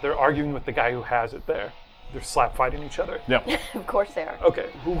even have it. They're arguing with the guy who has it there. They're slap fighting each other. Yep. Of course they are. Okay,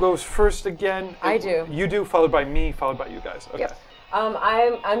 who goes first again? I do. You do, followed by me, followed by you guys. Okay. Yep.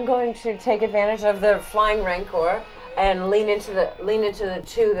 I'm going to take advantage of the flying Rancor and lean into the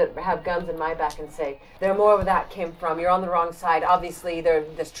 2 that have guns in my back and say, "There more where that came from. You're on the wrong side. Obviously,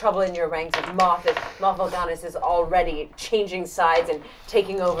 there's trouble in your ranks. Of Moff Vulganis is already changing sides and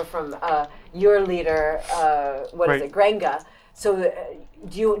taking over from your leader. What is Right. it, Grenga? So,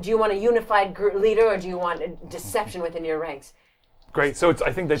 do you want a unified leader, or do you want a deception within your ranks? Great. So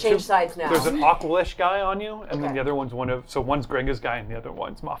I think that Change sides now. There's an Aqualish guy on you, and then Okay. the other one's one's Grenga's guy, and the other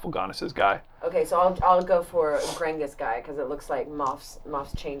one's Moff Vulganis' guy. Okay, so I'll go for Grenga's guy because it looks like Moff's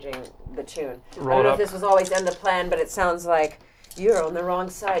changing the tune. I Roll don't know it if this was always in the plan, but it sounds like you're on the wrong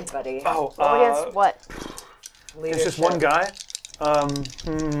side, buddy. Oh, Roll against what? it's just one guy.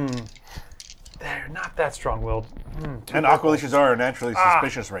 They're not that strong-willed. And Aqualicious are a naturally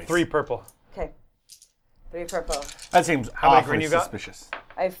suspicious race. 3 purple. Okay, 3 purple. That seems many awfully green you got? suspicious.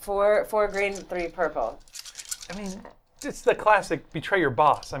 I have 4 green, 3 purple. I mean, it's the classic betray your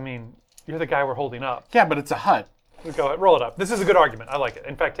boss. I mean, you're the guy we're holding up. Yeah, but it's a hut. Go ahead, roll it up. This is a good argument. I like it.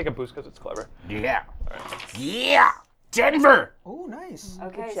 In fact, take a boost because it's clever. Yeah. Yeah. Denver. Oh, nice.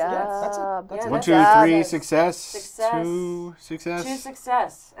 Okay, so Job. that's 1, it. 2, job. 3, success. Success. 2, success. 2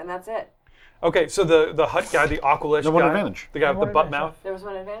 success, and that's it. Okay, so the hut guy, the Aqualish No one guy, advantage. the guy with the one butt advantage, mouth. There was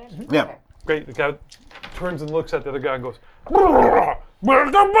one advantage? Yeah. Okay. Great. The guy turns and looks at the other guy and goes,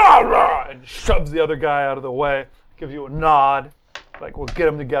 and shoves the other guy out of the way. Gives you a nod, like we'll get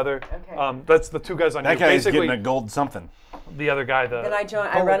them together. Okay. That's the two guys on That you. guy's Basically, getting a gold something. the other guy, Then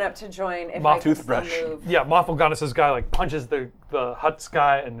I run up to join if Moth I can toothbrush. still move. yeah, Mothful guy like punches the hut's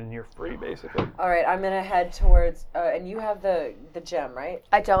guy, and then you're free basically. All right, I'm gonna head towards, and you have the gem, right?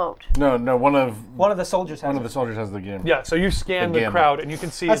 I don't. No, one of the soldiers has the soldiers has the game. Yeah, so you scan the Again. crowd, and you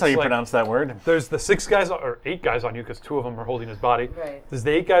can see That's it's how you like, pronounce that word. there's the 6 guys or 8 guys on you because 2 of them are holding his body. Right. There's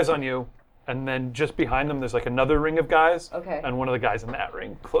the 8 guys on you, and then just behind them there's like another ring of guys. Okay. And one of the guys in that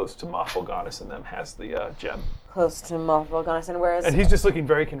ring, close to Mothful and them, has the gem. Close to Mothful and where is? And he's just looking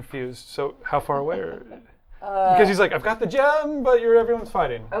very confused. So how far away? Because he's like, I've got the gem, but everyone's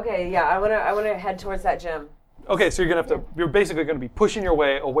fighting. Okay, yeah, I wanna head towards that gem. Okay, so you're basically gonna be pushing your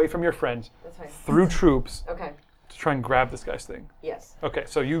way away from your friends That's fine. through troops Okay. to try and grab this guy's thing. Yes. Okay,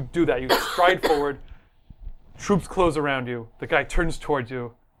 so you do that. You stride forward. Troops close around you. The guy turns towards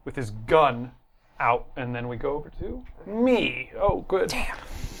you with his gun out, and then we go over to me. Oh, good. Damn.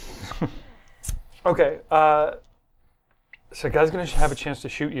 Okay, so guy's gonna have a chance to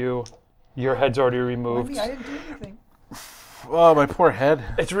shoot you. Your head's already removed. I didn't do anything. Oh, my poor head.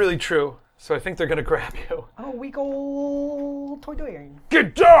 It's really true. So I think they're gonna grab you. I'm a weak old toy.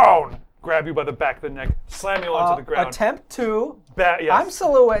 Get down! Grab you by the back of the neck, slam you onto the ground. Attempt to. Yes. I'm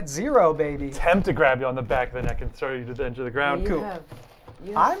silhouette 0, baby. Attempt to grab you on the back of the neck and throw you to the edge of the ground. You have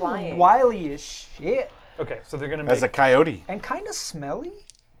I'm flying. wily as shit. Okay, so they're gonna make. As a coyote. And kind of smelly.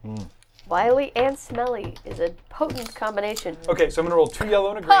 Wily and smelly is a potent combination. Okay, so I'm gonna roll 2 yellow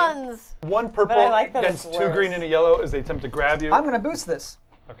and a green. Puns! 1 purple I like that against it's 2 worse. green and a yellow as they attempt to grab you. I'm going to boost this.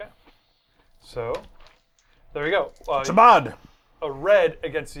 Okay. So, there we go. Shabad. A red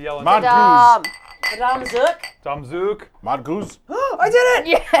against a yellow. Mod Dom! goose. Madame Zook. Damzook. Mod goose. I did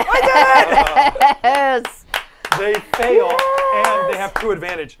it! Yes! They fail, and they have 2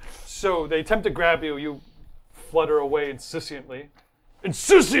 advantage. So they attempt to grab you. You flutter away insouciantly.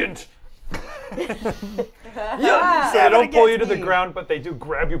 Insouciant! So they don't pull you to the ground, but they do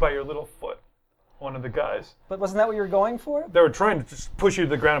grab you by your little foot. One of the guys. But wasn't that what you were going for? They were trying to just push you to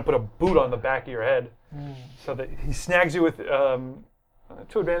the ground and put a boot on the back of your head. So that he snags you with 2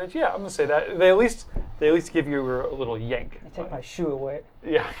 advantage. Yeah, I'm gonna say that. They at least give you a little yank. Take my shoe away.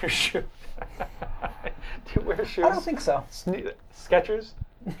 Yeah, your shoe. Do you wear shoes? I don't think so. Skechers?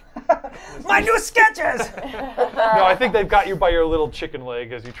 My new sketches! No, I think they've got you by your little chicken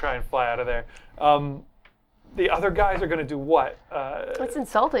leg as you try and fly out of there. The other guys are going to do what? That's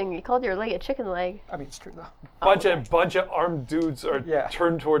insulting. You called your leg a chicken leg. I mean, it's true, though. Bunch of armed dudes are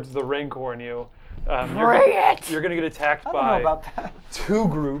turned towards the Rancor and you. You're going to get attacked I don't know by about that. 2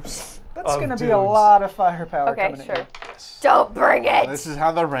 groups. That's going to be a lot of firepower Okay, coming sure. in. Don't bring it! This is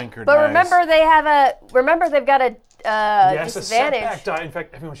how the Rancor But dies. remember they've got a Yes, a disadvantage. setback die. In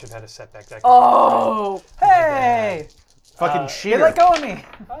fact, everyone should have had a setback die. Oh! Hey! Fucking They cheater. let go of me.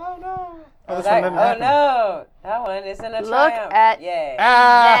 Oh no. This one didn't happen. no, that one isn't a Look triumph. at Yay.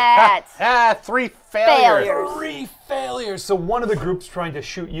 that! 3 failures. Failures. 3 failures. So one of the groups trying to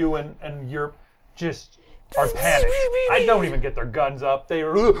shoot you, and you're just are panicked. I don't even get their guns up. They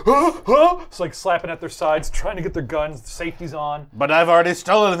are it's like slapping at their sides, trying to get their guns. The safety's on. But I've already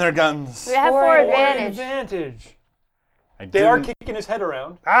stolen their guns. We have 4 Four advantage. Advantage. I They are didn't- kicking his head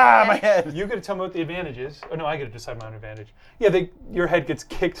around. my head. You get to tell me what the advantage is. Oh no, I get to decide my own advantage. Yeah, your head gets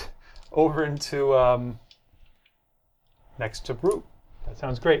kicked over into next to Brute. That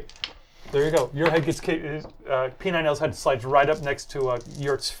sounds great. There you go. Your head gets kicked. P9L's head slides right up next to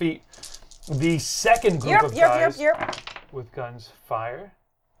Yurt's feet. The second group of guys with guns fire.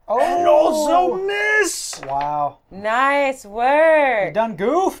 Oh! And also miss! Wow. Nice work. You done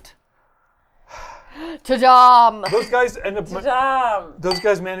goofed? Ta-dam! Those guys end up. Dom. Those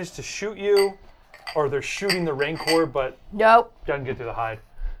guys manage to shoot you, or they're shooting the Rancor, but Nope. doesn't get to the hide.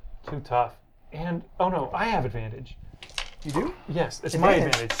 Too tough. And oh no, I have advantage. You do? Yes, it's my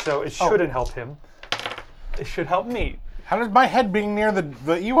Advantage. advantage, so it shouldn't help him. It should help me. How does my head being near the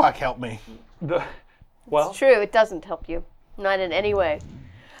Ewok help me? Well, True, it doesn't help you. Not in any way.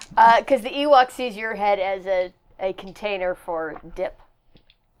 Because the Ewok sees your head as a container for dip.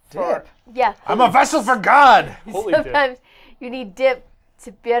 Dip. Yeah. I'm a vessel for God. holy dip. Sometimes you need dip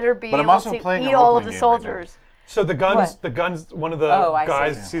to better be But I'm able also to playing a eat all of role-playing the game right now. soldiers. So the guns, What? one of the Oh, I see.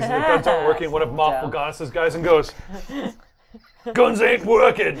 guys sees the guns aren't working. One of Moth Morgana's guys and goes, "Guns ain't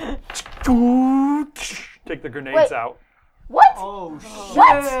working." Take the grenades Wait. out. What? Oh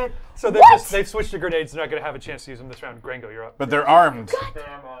What? So they've switched to grenades. They're not going to have a chance to use them this round. Grango, you're up. But they're armed.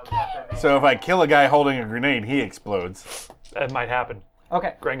 So if I kill a guy holding a grenade, he explodes. That might happen.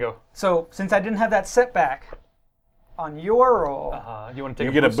 Okay. Grango, So since I didn't have that setback on your roll, you want to take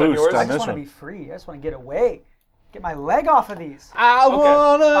You a get a boost on boost yours? on I just this want to one. be free. I just want to get away. Get my leg off of these. I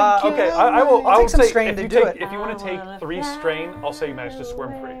wanna Okay, I will. I'll take some say strain if to you do take, it. if you want to take 3 strain, I'll say you managed to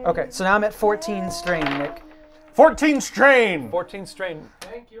squirm free. Okay, so now I'm at 14 strain, Nick. 14 strain. 14 strain.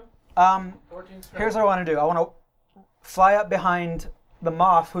 Thank you. 14 strength. Here's what I want to do. I want to fly up behind the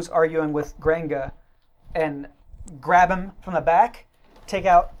Moth who's arguing with Granga and grab him from the back, take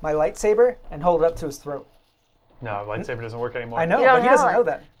out my lightsaber, and hold it up to his throat. No, lightsaber doesn't work anymore. I know, You don't but he doesn't have know it.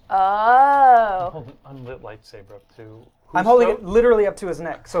 that. Oh. Hold an unlit lightsaber up to. I'm holding it literally up to his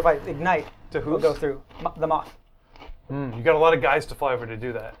neck, so if I ignite, To it'll whose? go through the Moth. You got a lot of guys to fly over to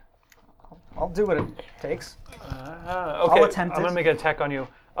do that. I'll do what it takes. Okay, attempt I'm it. gonna make an attack on you.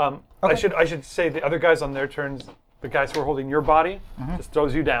 I Okay. should say the other guys on their turns, the guys who are holding your body, just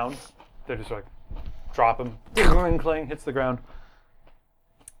throws you down. They're just like drop him, clang, hits the ground.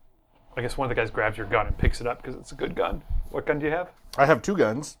 I guess one of the guys grabs your gun and picks it up because it's a good gun. What gun do you have? I have 2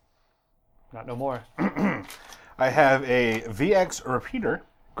 guns. Not no more. I have a VX repeater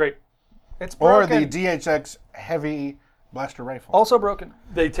Great. It's or broken. the DHX heavy blaster rifle. Also broken.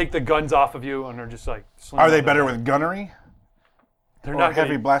 They take the guns off of you and are just like. Are they better with gunnery They're or not heavy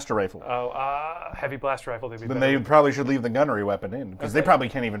gonna- blaster rifle? heavy blast rifle. They'd be Then better they with. probably should leave the gunnery weapon in because they probably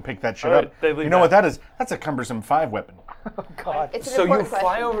can't even pick that shit All right, up. they leave You know that. what that is? That's a cumbersome 5 weapon. God. It's an So you important fly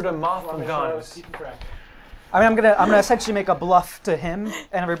question. over to Moth Make sure I was Guns. keeping track. I mean, I'm gonna essentially make a bluff to him and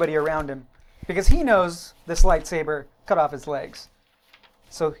everybody around him, because he knows this lightsaber cut off his legs.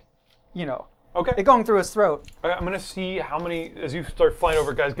 So, you know, Okay. it going through his throat. I'm gonna see how many, as you start flying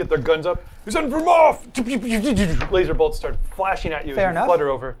over, guys get their guns up. He's sending from off. Laser bolts start flashing at you Fair as you enough. flutter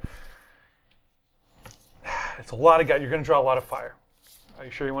over. It's a lot of guys. You're gonna draw a lot of fire. Are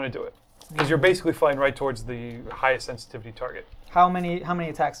you sure you want to do it? Because you're basically flying right towards the highest sensitivity target. How many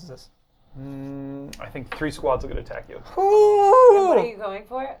attacks is this? I think 3 squads will get attack you. What are you going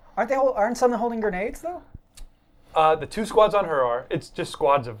for? Aren't some holding grenades though? The 2 squads on her are. It's just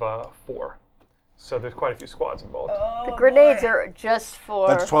squads of 4. So there's quite a few squads involved. The grenades are just for.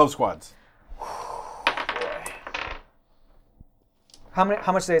 That's 12 squads. How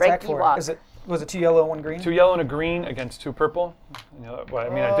much do they attack Frankie for? walk. Was it 2 yellow and 1 green? 2 yellow and a green against 2 purple. You know, well,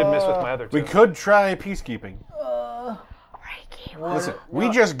 I mean, I did miss with my other 2. We could try peacekeeping. Frankie. Listen, we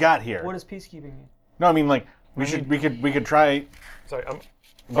just got here. What does peacekeeping mean? No, I mean like we could try Sorry, I'm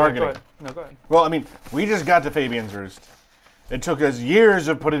bargaining. Go ahead. No, go ahead. Well, I mean, we just got to Fabian's Roost. It took us years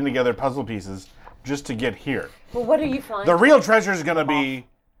of putting together puzzle pieces just to get here. Well, what are you flying? The real treasure is going to be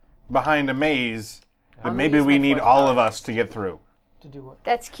behind a maze that maybe we need all of us to get through. To do what?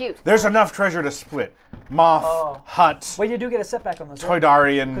 That's cute. There's enough treasure to split. Moth, Hut, Well, you do get a setback on those. Because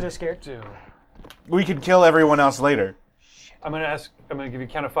Toydarian. they're scared. Dude. We could kill everyone else later. I'm gonna give you a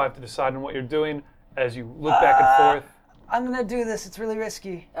count of 5 to decide on what you're doing as you look back and forth. I'm gonna do this. It's really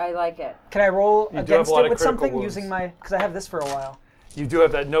risky. I like it. Can I roll have against a lot it of with critical something wounds. using my? Because I have this for a while. You do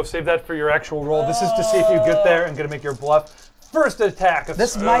have that. No, save that for your actual roll. This is to see if you get there and gonna make your bluff. First attack. Of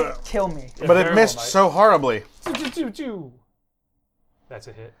This might kill me. But it missed so horribly. That's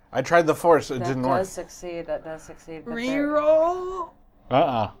a hit. I tried the force, it That didn't does work. succeed. That does succeed. but Reroll.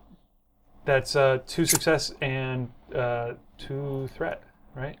 That's 2 success and 2 threat,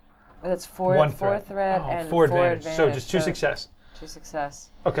 right? That's 4 1 threat Oh, and 4 4 advantage. So just 2 success. 2 success.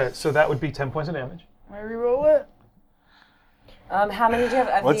 Okay, so that would be 10 points of damage. I reroll it. How many do you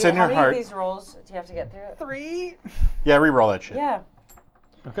have? What's in your How heart? many of these rolls do you have to get through? 3. Yeah, re-roll that shit. Yeah.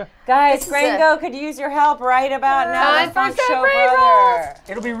 Okay. Guys, This is Grango could use your help right about now. Time The for Funk some Show reroll. brother.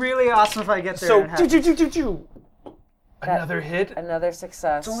 It'll be really awesome if I get there. So, and have- another hit? Another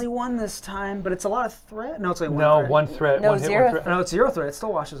success. It's only 1 this time, but it's a lot of threat. No, it's only 1 No, threat. 1 threat. No, 1 hit, 0 1 threat. No, it's 0 threat. It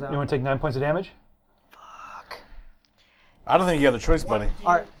still washes out. You want to take 9 points of damage? I don't think you have a choice, buddy.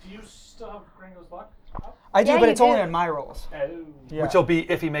 Alright. Do you still have Gringo's luck? I do, Yeah, but you it's only do. on my rolls. Yeah. Which will be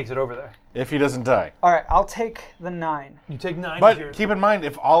if he makes it over there. If he doesn't die. All right, I'll take the 9. You take 9 But here. keep in mind,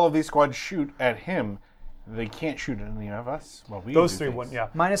 if all of these squads shoot at him, they can't shoot at any of us. Well, we Those do 3 things. wouldn't, yeah.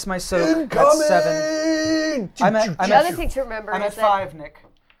 Minus my soak. That's 7. I'm The other at thing to remember I'm is at that 5, Nick.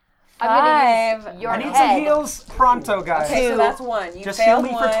 I'm gonna use your I need some head. heals pronto, guys. Okay, so that's one. You Just heal failed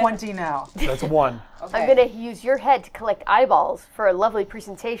me one. for 20 now. That's 1. Okay. I'm gonna use your head to collect eyeballs for a lovely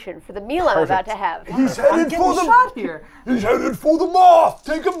presentation for the meal I'm about to have. He's I'm headed getting for the shot here. He's headed for the moth.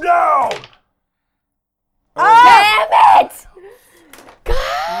 Take him down. Damn it!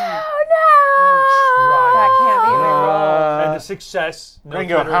 Oh no! That can't be rerolled. And a success. No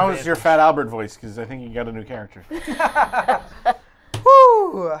Ringo, further how's advantage. your Fat Albert voice? Because I think you got a new character.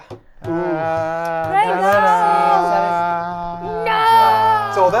 Woo!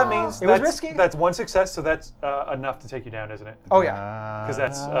 No! So that means It was that's, risky. that's 1 success, so that's enough to take you down, isn't it? Oh, yeah. Because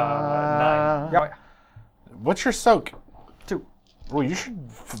that's 9. Yeah. What's your soak? 2. Well, you should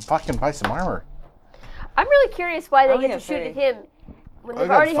fucking buy some armor. I'm really curious why they only get to got shoot 3. at him when they've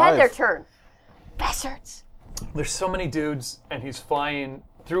got already had 5. their turn. Bastards. There's so many dudes, and he's flying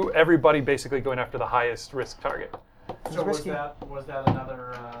through everybody, basically going after the highest risk target. So was risky. that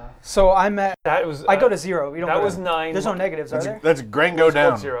another? So I'm at. That was. I go to 0. You don't that go was to, 9. There's no negatives, are there? That's Grango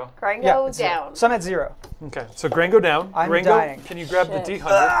down. 0. Grango Yeah, it's 0. down. So I'm at 0. Okay, so Grango down. I'm Grango, dying. can you grab the Shit.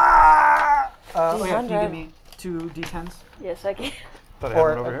 D100? Okay, can you 100. give me 2 d10s? Yes, I can. Thought I had Or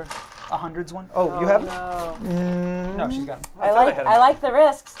one over here. a hundreds one? Oh, you have? No. No, she's got 'em. I like the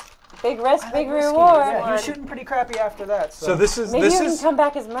risks. Big risk, big Risky. reward. Yeah, he was shooting pretty crappy after that. So this is Maybe this you can is come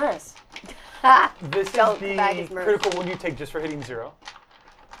back as Merce. this Don't is back the his mercy. critical wound you take just for hitting 0.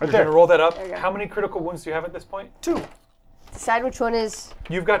 You're there. gonna roll that up. you go. How many critical wounds do you have at this point? 2. Decide which one is.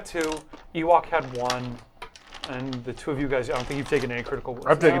 You've got 2. Ewok had 1, and the 2 of you guys. I don't think you've taken any critical wounds.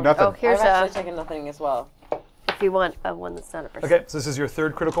 I'm taking nothing. Oh, here's I've actually a. taken nothing as well. If you want a one that's not a percent. Okay, so this is your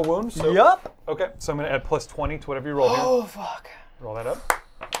 3rd critical wound. So, Yup. Okay, so I'm gonna add plus 20 to whatever you roll here. Oh, fuck. Roll that up.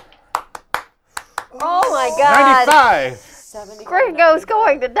 Oh my god! 95! 70. Gringo's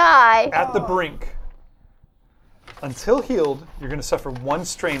going to die. At the brink. Until healed, you're going to suffer 1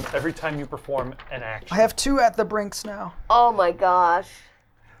 strain every time you perform an action. I have 2 at the brinks now. Oh my gosh.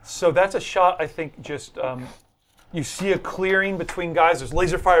 So that's a shot, I think, just you see a clearing between guys. There's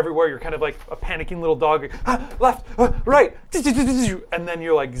laser fire everywhere. You're kind of like a panicking little dog. Like, left, right. And then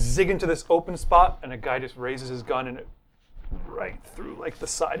you're like zig into this open spot, and a guy just raises his gun and it right through like the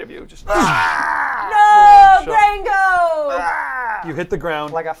side of you. Just No, Shot. Grango! You hit the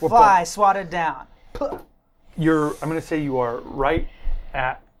ground. Like a Whoop, fly swatted down. I'm going to say you are right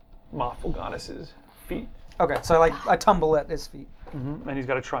at Moff Vulganis's feet. Okay, so I tumble at his feet. And he's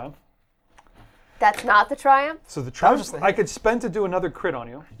got a triumph. That's not the triumph? So the was triumph, just the I hit. could spend to do another crit on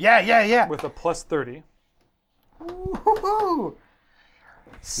you Yeah. with a plus 30. Woohoo!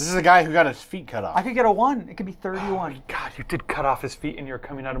 This is a guy who got his feet cut off. I could get a 1. It could be 31. God, you did cut off his feet and you're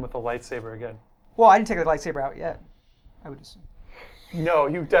coming at him with a lightsaber again. Well, I didn't take the lightsaber out yet. I would assume. No,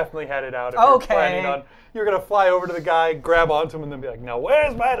 you definitely had it out. If you're Okay. planning on, you're going to fly over to the guy, grab onto him, and then be like, now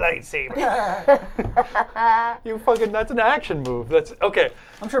where's my lightsaber? You fucking, that's an action move. That's, okay.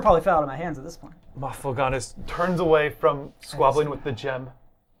 I'm sure it probably fell out of my hands at this point. Moff Vulganis turns away from squabbling with the gem,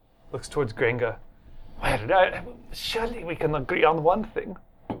 looks towards Grenga. Surely we can agree on one thing.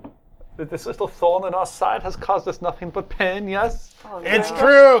 That this little thorn in our side has caused us nothing but pain, yes? It's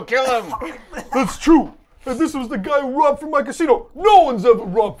true! Kill him! That's true. And this was the guy who robbed from my casino. No one's ever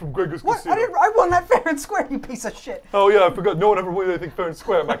robbed from Gregor's What? casino. I won that fair and square, you piece of shit. Oh yeah, I forgot. No one ever won anything fair and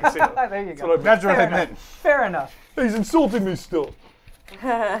square at my casino. There you That's go. what I That's what Fair I enough. meant. Fair enough. He's insulting me still.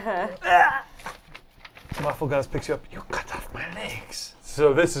 Moff Vulganis picks you up. You cut off my legs.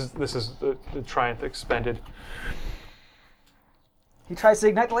 So this is the triumph expended. He tries to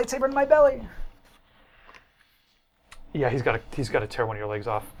ignite the lightsaber in my belly. Yeah, he's got to tear one of your legs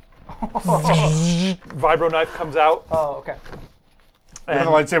off. Vibro knife comes out. Oh, okay. And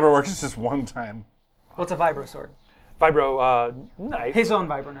the lightsaber works just one time. What's a vibro sword? Vibro knife. His own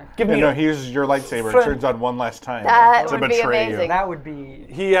vibro knife. Give Yeah, me no, a, here's your lightsaber. It Friend. turns on one last time. That to would be betray amazing. That would be.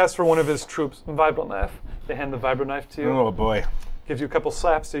 He asks for one of his troops, Vibro knife. They hand the Vibro knife to You. you. Oh boy. Gives you a couple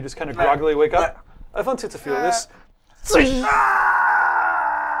slaps, so you just kind of groggily wake up. I want you to feel this.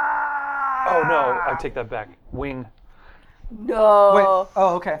 Oh no, I take that back. Wing. No. Wait.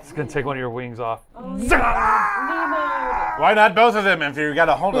 Oh, okay. It's gonna take one of your wings off. Why not both of them if you got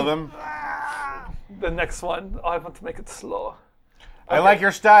a hold of them? The next one, I want to make it slow. I like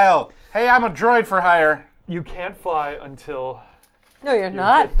your style. Hey, I'm a droid for hire. You can't fly until No, you're you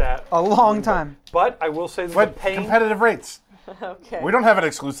not. hit that. A long time. But I will say that What the pain. competitive rates? Okay. We don't have an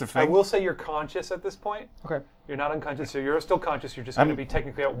exclusive I thing. will say you're conscious at this point. Okay. You're not unconscious, so you're still conscious. You're just I'm going to be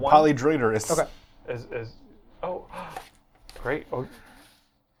technically at one. Polydroiderist. Okay. As oh, great. Oh,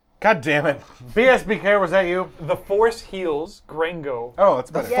 God damn it. BSBK, was that you? The Force heals Gringo Oh, that's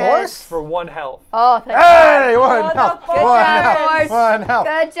better. Yes. for 1 health. Oh, thank Hey, God. one health. Good One job, health. Force. One health.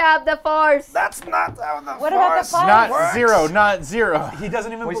 Good job, the Force. That's not how the What about the five? Not zero, not zero. He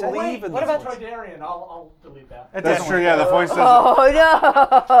doesn't even said- believe in What the about Force. Tridarian? I'll delete that. That's true, yeah, the voice says, Oh, What no.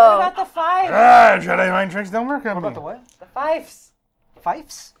 about the five? Jedi mind tricks don't work on me. About the what? The fives.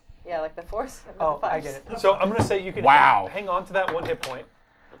 Fifes? Yeah, like the Force. and Oh, the fives. I get it. So I'm going to say you can Wow. hang on to that 1 hit point.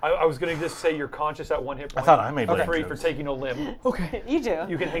 I was going to just say you're conscious at 1 hit point. I thought I made for lame free for jokes. taking a limb. You do.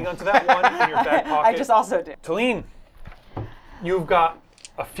 You can hang on to that one in your back pocket. I just also do. Talene, you've got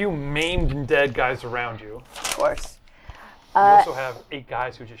a few maimed and dead guys around you. Of course. You also have 8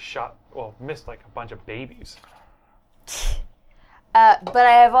 guys who just missed like a bunch of babies. But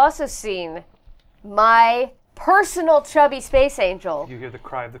I have also seen my personal chubby space angel You hear the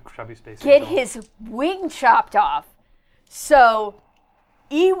cry of the chubby space get angel. his wing chopped off. So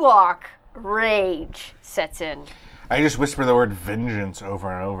Ewok rage sets in. I just whisper the word vengeance over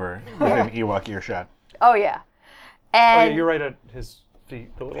and over within Ewok earshot. Oh, yeah. Oh, yeah, And you're right at his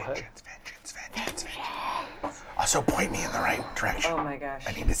feet, the little head. Vengeance. Also, point me in the right direction. Oh my gosh.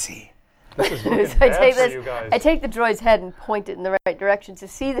 I need to see. This is looking I bad take for this. you guys. I take the droid's head and point it in the right direction to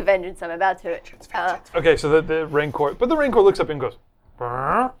see the vengeance I'm about to. Okay, so the Rancor, but the Rancor looks up and goes,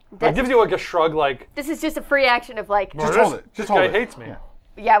 "Brr." It gives you like a shrug, like, This is just a free action of like, Just hold it. this Just hold guy it. hates me.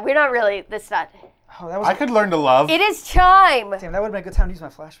 yeah, we're not really. That's not. Oh, that was. I could learn to love. It is time Damn, that would have been a good time to use my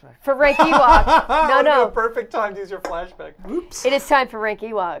flashback. for Rank Ewok. No, no. Perfect time to use your flashback. It is time for Rank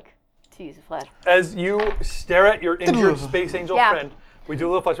Ewok to use a flash. As you stare at your injured space angel Yeah. friend, we do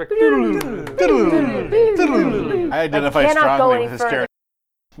a little flashback. I identify cannot go strongly any with his further.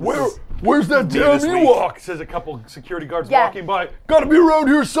 character. Where's that damn this week. Ewok? Says a couple security guards Yeah. walking by. Gotta be around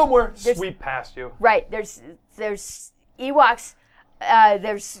here somewhere. Sweep past you. Right. There's Ewoks.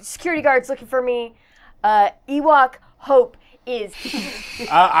 There's security guards looking for me. Ewok Hope is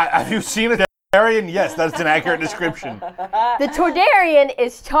Have you seen a Tordarian? Yes, that's an accurate description. the Tordarian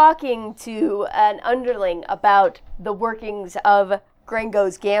is talking to an underling about the workings of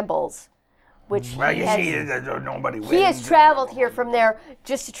Grengo's gambles, which he has traveled here from there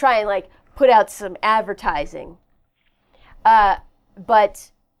just to try and like put out some advertising.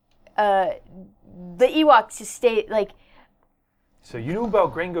 But the Ewoks just stay like. So you knew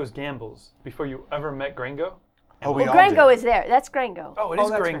about Gringo's gambles before you ever met Gringo? Oh, we all Grengo did. is there. That's Grengo. Oh, it is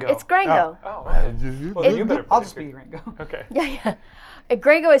that's Gringo. It's Grengo. Oh, well, you better. I'll just be Ringo. Okay. Yeah, yeah. And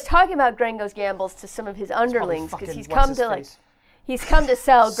Grengo is talking about Grengo's gambles to some of his underlings because he's come to like he's come to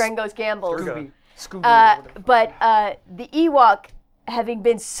sell Grengo's gambles. Scooby. Scooby. But the Ewok, having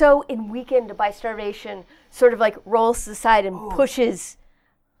been so weakened by starvation, sort of like rolls to the side and pushes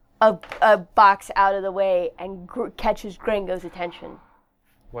a box out of the way and catches Grengo's attention.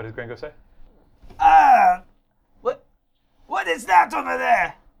 What does Gringo say? What is that over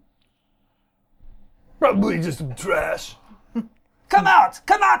there? Probably just some trash. Come out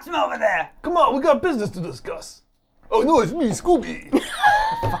from over there. Come on, we got business to discuss. Oh no, it's me, Scooby.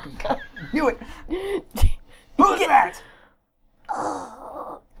 Knew it. Who's that?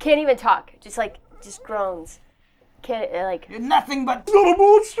 Can't even talk. Just groans. Can't like. You're nothing but It's not a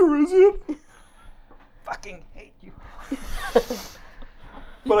monster, is it? fucking hate you.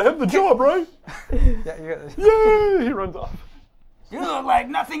 But I have the job, right? Yeah, you got Yay! He runs off. You look like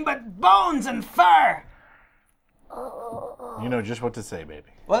nothing but bones and fur. You know just what to say, baby.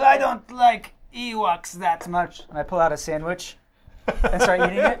 Well, I don't like Ewoks that much. And I pull out a sandwich and start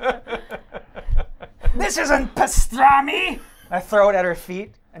eating it. This isn't pastrami. I throw it at her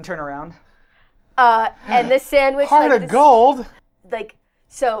feet and turn around. And this sandwich. Heart like, of this- gold. Like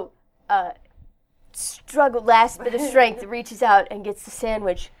so. Struggle, last bit of strength, reaches out and gets the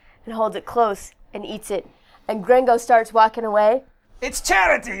sandwich and holds it close and eats it. And Grengo starts walking away. It's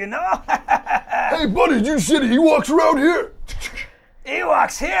charity, you know. Hey, buddy, did you see the Ewoks around here?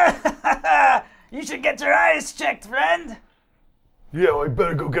 Ewoks here. You should get your eyes checked, friend. Yeah, well, I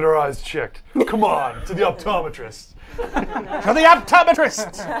better go get our eyes checked. Come on, to the optometrist. To the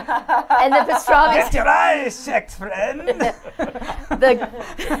optometrist. And the pastrami, Get your eyes checked, friend.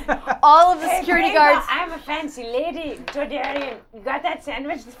 all of the security guards. I'm a fancy lady, Tordarian. You got that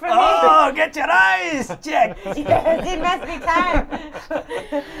sandwich for me? Oh, get your eyes checked. Yes, it must be time.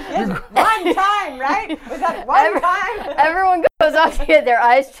 Yes, one time, right? Was that one time? Everyone goes off to get their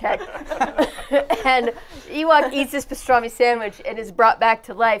eyes checked. And Ewok eats this pastrami sandwich and is brought back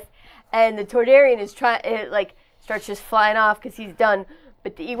to life. And the Tordarian is starts just flying off because he's done.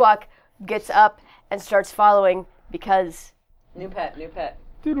 But the Ewok gets up and starts following because New pet.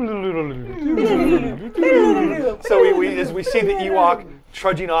 So as we see the Ewok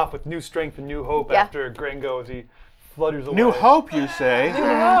trudging off with new strength and new hope Yeah. after Grango as he flutters away. New hope, you say?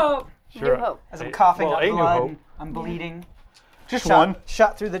 Oh, Sure. New hope. As I'm coughing well, up a new blood, hope. I'm bleeding. Just Shot, one.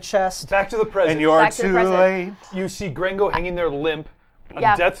 shot through the chest. Back to the present. And you're Back to the too present. late. You see Grango hanging there limp on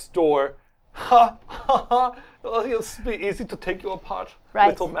Yeah. death's door. Ha ha ha! Oh, it'll be easy to take you apart, Right.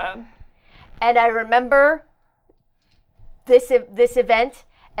 little man. And I remember this event,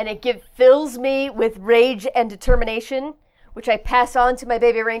 and it fills me with rage and determination, which I pass on to my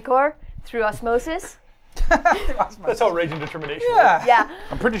baby Rancor through osmosis. That's how rage and determination works. Yeah. Yeah.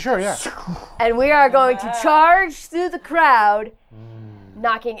 I'm pretty sure, yeah. And we are going to charge through the crowd,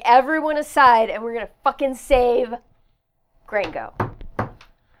 knocking everyone aside, and we're going to fucking save Grango.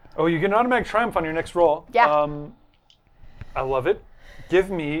 Oh, you get an automatic triumph on your next roll. Yeah. I love it. Give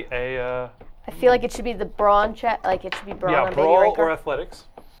me a I feel like it should be the brawn check. Like it should be brawn on baby brawl Rancor. or athletics,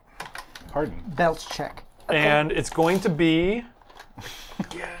 Pardon. Belch check. and it's going to be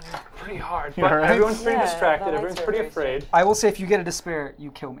pretty hard. But all right? everyone's pretty Yeah, distracted. that Everyone's lights are pretty very afraid. I will say, if you get a despair,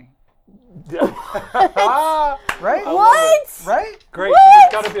 you kill me. Ah, Right? What? Right? great. So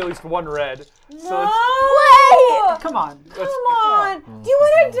there's got to be at least one red. So Wait! Come on. Come on. Do you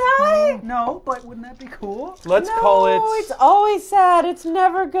want to die? No, but wouldn't that be cool? let's call Oh, it it's always sad. It's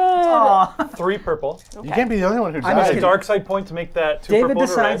never good. Aw. 3 purple. You can't be the only one who I'm died. just A kidding. dark side point to make that 2 David purple to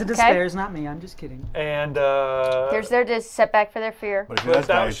decides red. it despairs, not me. I'm just kidding. And Here's their setback for their fear. But if but does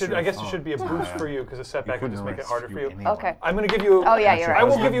die, that it's should, your I guess it fault. should be a boost for you because a setback would just make it harder for you. Okay. I'm going to give you. Oh, yeah, you're I right.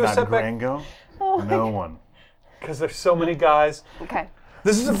 will give you a Not setback Grango? No one. because there's so many guys. Okay.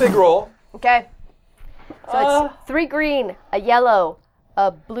 This is a big roll. Okay. So it's 3 green, a yellow,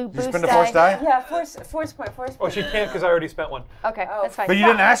 a blue You boost spend a force die? Yeah, force point. Oh, she can't because I already spent one. Okay, that's fine. But you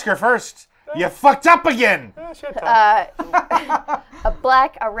didn't ask her first. You fucked up again. She had time. A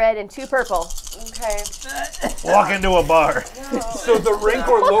black, a red, and 2 purple. Okay. Walk into a bar. So the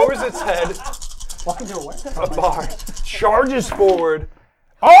Rancor lowers its head, Walk into a what? a bar, charges forward.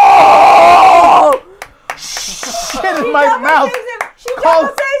 Oh! Shit in my mouth. She Call- double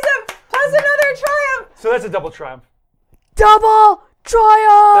saves him. Plus another triumph. So that's a double triumph. Double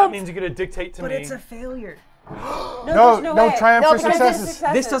triumph! That means you get to dictate to But me. it's a failure. No, there's no way. triumph No, for because successes.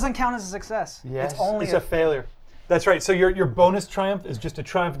 Successes. This doesn't count as a success. Yes, It's only a failure. That's right. So your bonus triumph is just a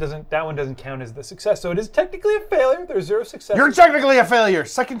triumph. That one doesn't count as the success. So it is technically a failure. There's 0 successes. You're technically a failure.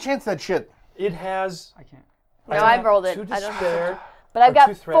 Second chance that shit. It has I can't. No, I rolled it. 2 I don't despair. But I've or got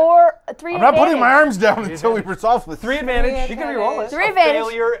 2 threat. 3 I'm not putting my advantage. arms down until we resolve this. 3 advantage. Three You can advantage. re-roll it. 3 A advantage.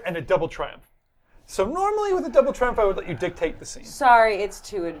 failure and a double triumph. So normally with a double triumph, I would let you dictate the scene. Sorry, it's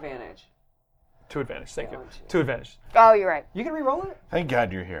 2 advantage. 2 advantage. Thank you. 2 advantage. Oh, you're right. You can re-roll it? Thank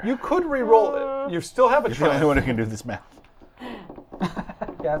God you're here. You could re-roll it. You still have a You're the only triumph. one who can do this math. Yeah,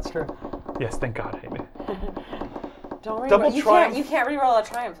 that's true. Yes, thank God, Amy. Don't Double re-roll. triumph. You can't re-roll a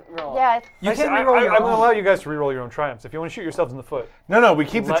triumph roll. Yeah. You can re-roll your I'm going to own. allow you guys to re-roll your own triumphs. If you want to shoot yourselves in the foot. No, we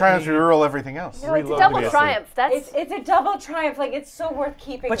keep the Let triumphs. me- We roll everything else. No, it's a Reload double the triumph. That's. It's a double triumph. Like it's so worth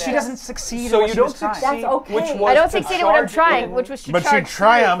keeping. But she this. doesn't succeed So in what you she don't was trying. succeed. That's okay. Which was I don't to succeed at what I'm charge trying, in. which was to But she charge through,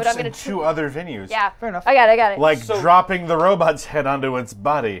 triumphs but I'm gonna in 2 other venues. Yeah. Fair enough. I got it. Like So- dropping the robot's head onto its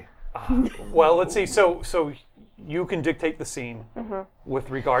body. Well, let's see. So you can dictate the scene with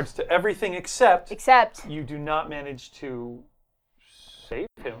regards to everything except Except. you do not manage to save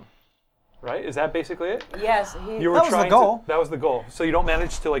him. Right? Is that basically it? Yes, You were That was the trying goal. To, that was the goal. So you don't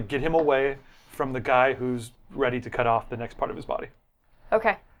manage to like get him away from the guy who's ready to cut off the next part of his body.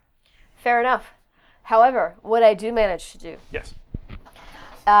 Okay. Fair enough. However, what I do manage to do Yes.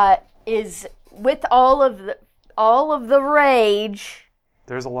 is with all of the rage.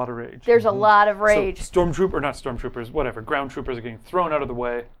 There's a lot of rage. There's a lot of rage. So not stormtroopers, whatever. Ground troopers are getting thrown out of the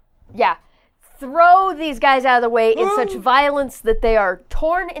way. Yeah. Throw these guys out of the way in such violence that they are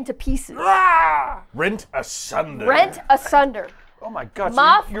torn into pieces, Rent asunder. rent asunder. Oh my God!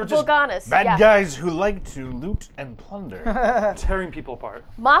 Moff So you're just Vulganus. Bad yeah. guys who like to loot and plunder. tearing people apart.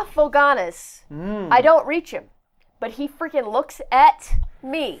 Moff Vulganus. I don't reach him, but he freaking looks at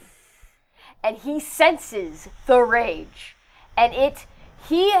me, and he senses the rage, and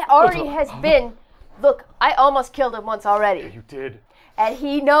he already has been. Look, I almost killed him once already. You did. And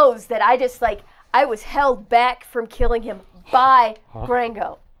he knows that I was held back from killing him by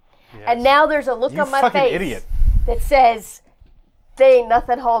Grango. And now there's a look You on my fucking face idiot. that says, "They ain't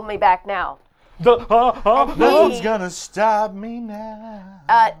nothing holding me back now." No one's gonna stop me now.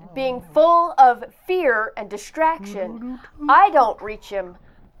 Being full of fear and distraction, I don't reach him,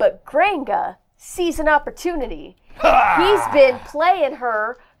 but Granga sees an opportunity. He's been playing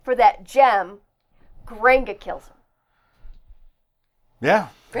her for that gem. Granga kills him. Yeah.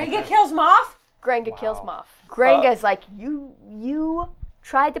 Granga kills Moff. Granga kills Moff. Granga's like, you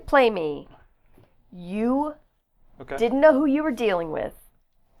tried to play me. You Okay. didn't know who you were dealing with.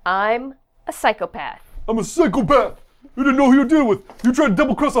 I'm a psychopath. I'm a psychopath. You didn't know who you're dealing with. You tried to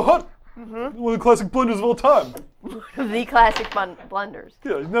double cross a hut. One of the classic blunders of all time. The classic blunders.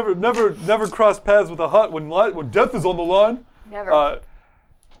 Yeah, you never cross paths with a hut when death is on the line. Never.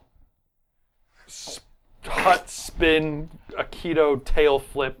 Hut spin, Aikido tail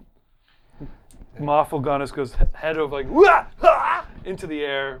flip. Moff Organis goes head over like "Wah! Ah!" into the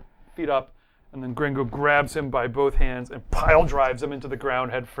air, feet up, and then Gringo grabs him by both hands and pile drives him into the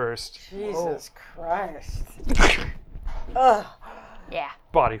ground head first. Jesus Christ. Yeah.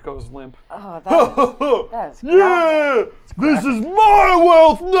 Body goes limp. Oh, that's Yeah! This is my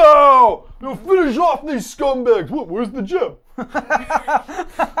wealth now! You'll finish off these scumbags! Where's the gem?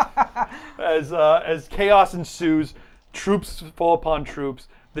 As chaos ensues, troops fall upon troops,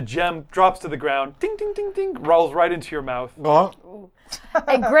 the gem drops to the ground, ding, ding, ding, ding, rolls right into your mouth.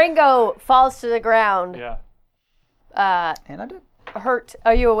 And Gringo falls to the ground. Yeah. And I did. Hurt.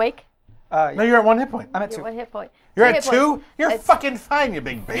 Are you awake? No, you're at 1 hit point. I'm at You're 2. 1 hit point. You're 2 at hit 2? points. You're It's- fucking fine, you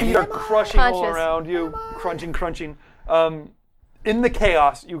big baby. Feet are crushing all Conscious. around you, crunching. In the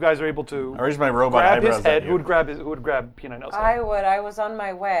chaos, you guys are able to I raised my robot grab eyebrows his head. at you. Who would grab Peanut Nelson? I would. I was on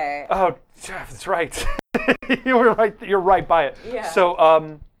my way. Oh, that's right. You were right. You're right by it. Yeah. So,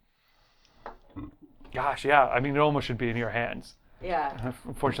 gosh, yeah. I mean, it almost should be in your hands. Yeah.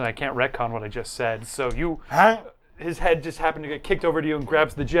 Unfortunately, I can't retcon what I just said. So Huh? his head just happened to get kicked over to you and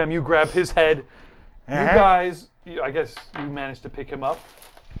grabs the gem. You grab his head. You Uh-huh. guys, I guess you managed to pick him up.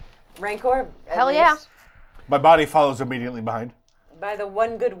 Rancor. at Hell yeah. least, My body follows immediately behind. By the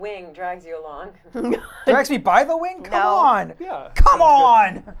one good wing drags you along. Drags me by the wing? Come No. on! Yeah. Come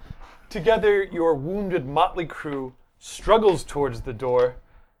on! Together, your wounded motley crew struggles towards the door.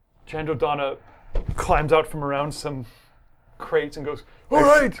 Chandrodana climbs out from around some crates and goes, "All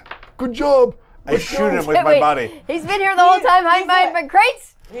right, good job." I shoot him with my Wait, body. He's been here the whole time hiding behind my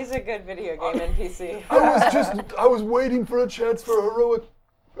crates? He's a good video game NPC. I was waiting for a chance for a heroic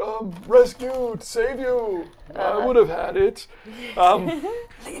rescue to save you. I would have had it.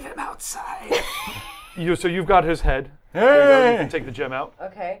 Leave him outside. So you've got his head. There you go. You Hey! can take the gem out.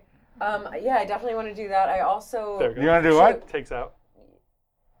 Okay. Yeah, I definitely want to do that. I also. There you go. You want to do what? Takes out.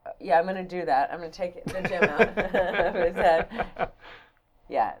 Yeah, I'm gonna do that. I'm gonna take the gem out of his head.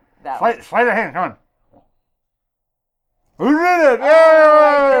 Yeah, that one. Slide a hand, come on. Who did it?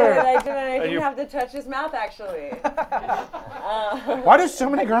 I Yay! did it. I didn't you- have to touch his mouth, actually. Why do so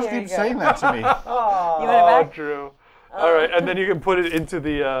many girls Here you keep go. saying that to me? You want it Oh, back? Drew. All right, and then you can put it into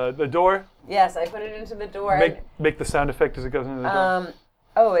the door. Yes, I put it into the door. Make the sound effect as it goes into the door.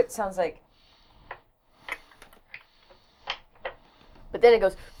 Oh, it sounds like. But then it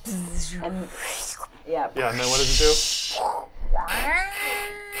goes. And, yeah. Yeah, and then what does it do?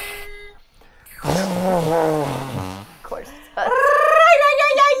 Of course.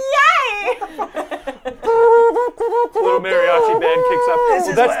 Little mariachi band kicks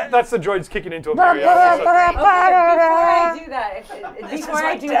up. That's the droids kicking into a mariachi. So- Before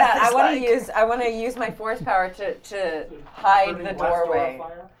I do that, I want to use my force power to hide the doorway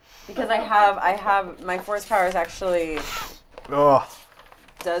because I have my force power is actually Ugh.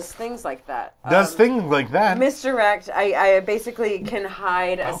 does things like that. Does things like that. Misdirect. I basically can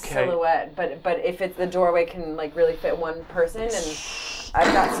hide a Okay. silhouette, but if it's the doorway can like really fit one person, and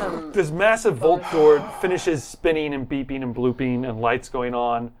I've got some. This massive vault door finishes spinning and beeping and blooping and lights going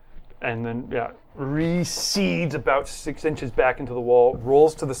on, and then recedes about 6 inches back into the wall,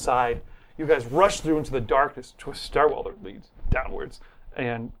 rolls to the side. You guys rush through into the darkness to a stairwell that leads downwards,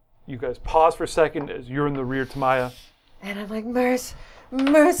 and you guys pause for a second as you're in the rear, Tamaya, And I'm like, Merce,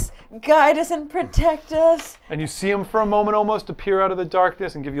 guide us and protect us. and you see him for a moment almost appear out of the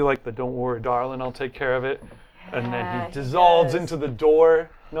darkness and give you like the "Don't worry, darling, I'll take care of it," and then Yeah, he he dissolves does. into the door.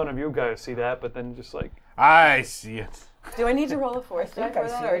 None of you guys see that, but then just like. I see it. Do I need to roll a force die think I for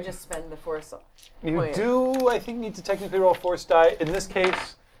that, see or it. just spend the force? You Point. do, I think, need to technically roll a force die. In this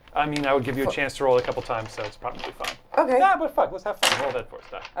case, I mean, I would give you a chance to roll a couple times, so it's probably fine. Okay. Yeah, but fuck, let's have fun. Roll that force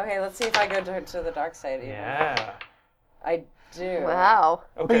die. Okay, let's see if I go to the dark side. Even. Yeah. I do. Wow.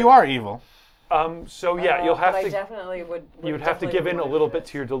 But Okay. you are evil. So yeah, you'll have but I to. definitely would. You would have to give in a little bit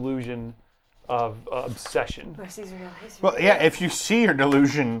to your delusion of obsession. Mercy's real. He's Well, yeah, if you see your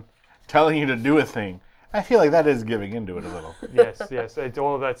delusion telling you to do a thing, I feel like that is giving into it a little. Yes.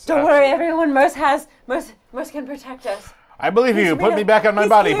 All of that's. Don't worry, everyone. Merce can protect us. I believe you. He's Put real. me back on my He's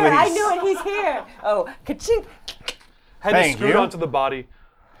body, here. please. I knew it. He's here. Oh, ka-chink. Head Thank is screwed you. onto the body,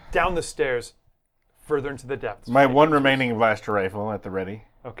 down the stairs, further into the depths. My one remaining blaster rifle at the ready.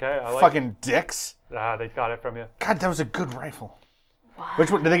 Okay, I like. Fucking dicks. They got it from you. God, that was a good rifle.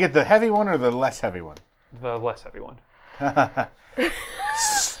 Which one? Did they get the heavy one or the less heavy one? The less heavy one.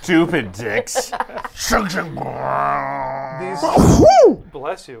 Stupid dicks.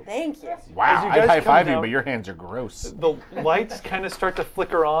 Bless you. Thank you. Wow, you I'd guys high come five you, down- but your hands are gross. The lights kind of start to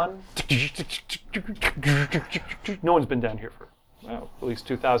flicker on. No one's been down here for at least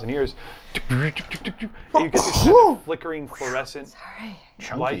 2,000 years. And you get these kind of flickering fluorescent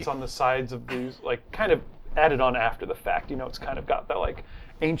lights on the sides of these, like kind of added on after the fact. You know, it's kind of got that like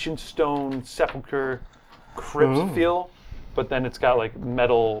ancient stone sepulcher crypt feel, but then it's got like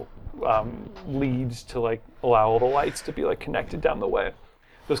metal leads to like allow all the lights to be like connected down the way.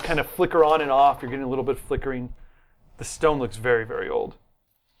 Those kind of flicker on and off. You're getting a little bit of flickering. The stone looks very, very old.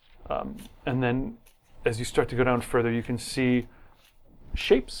 And then as you start to go down further, you can see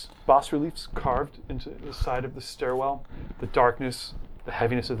shapes, bas reliefs carved into the side of the stairwell. The darkness, the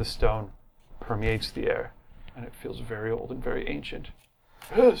heaviness of the stone permeates the air, and it feels very old and very ancient.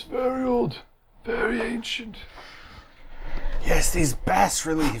 Yes, very old, very ancient. Yes, these bas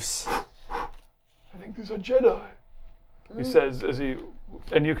reliefs. I think these are Jedi. He says as he,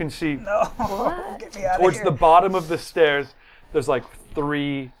 and you can see Get me out of towards here. the bottom of the stairs, there's like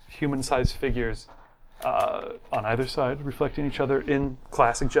 3 human-sized figures on either side, reflecting each other in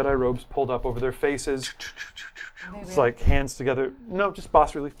classic Jedi robes pulled up over their faces. It's like hands together. No, just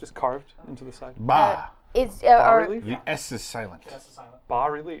bas relief, just carved into the side. Ba. Is Bas are, relief? The S is silent.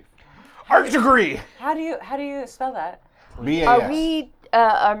 Bas relief. Arch degree. How do you spell that? B-A-S. are we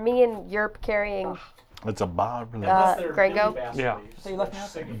are me and Yerp carrying It's a bas relief. Gringo? Yeah. So you left me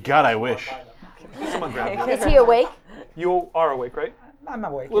out? God, I wish. Someone grab you. Is he awake? You are awake, right? I'm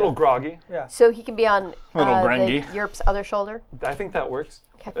awake. A little yeah. groggy. So he can be on Little the Gringy. Yerp's other shoulder. I think that works.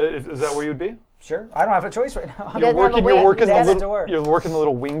 Okay. Is that where you'd be? Sure. I don't have a choice right now. You're doesn't have a You're working wing. the That's little. the door. You're working the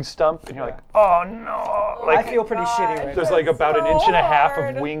little wing stump, and you're like, oh no! I Like feel pretty shitty right there's now. like about an inch and a half of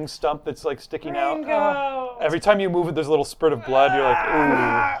hard. wing stump that's like sticking out. Ringo. Every time you move it, there's a little spurt of blood. You're like,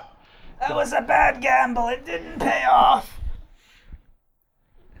 ooh. That was a bad gamble. It didn't pay off.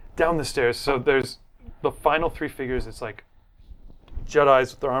 Down the stairs. So there's the final 3 figures. It's like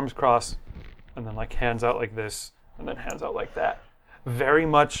Jedi's with their arms crossed, and then like hands out like this, and then hands out like that. Very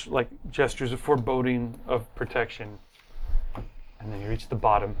much like gestures of foreboding, of protection. And then you reach the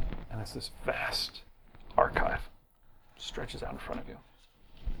bottom, and it's this vast archive. Stretches out in front of you.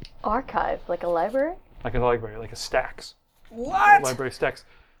 Archive, like a library? Like a library, like a stacks. What? Library stacks.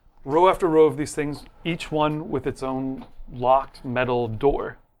 Row after row of these things, each one with its own locked metal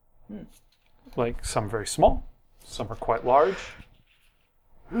door. Like some very small, some are quite large.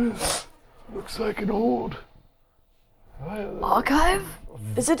 Looks like an old Archive?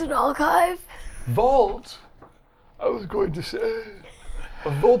 Is it an archive? vault. I was going to say a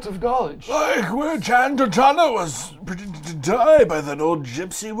vault of knowledge. Like where Chan Totana was predicted to die by that old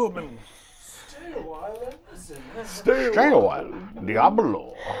gypsy woman. Stay a while.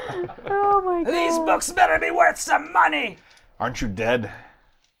 Diablo. Oh my god. These books better be worth some money. Aren't you dead?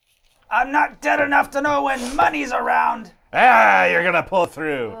 I'm not dead enough to know when money's around. Ah, you're gonna pull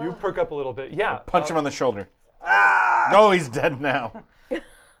through. You perk up a little bit. Yeah. Punch him on the shoulder. No, he's dead now.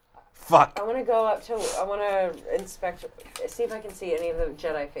 Fuck. I want to go up to. I want to inspect, see if I can see any of the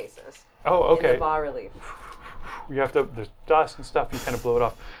Jedi faces Oh, in okay. the bas relief. You have to. There's dust and stuff. You kind of blow it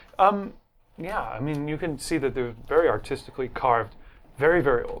off. Yeah. I mean, you can see that they're very artistically carved, very,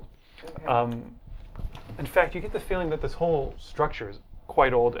 very old. In fact, you get the feeling that this whole structure is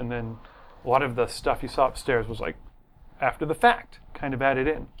quite old, and then a lot of the stuff you saw upstairs was like after the fact, kind of added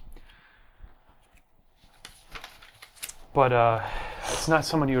in. But it's not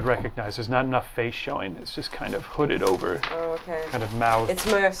someone you would recognize. There's not enough face showing. It's just kind of hooded over, Oh, okay. kind of mouth. It's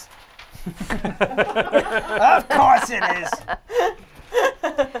Merce. Of course it is.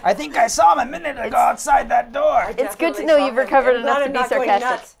 I think I saw him a minute ago outside that door. It's good to Definitely know saw you've him. recovered If enough not, to I'm be not going sarcastic.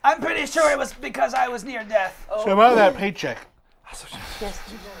 nuts. I'm pretty sure it was because I was near death. Show him out of that paycheck.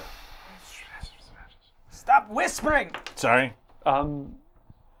 Stop whispering. Sorry.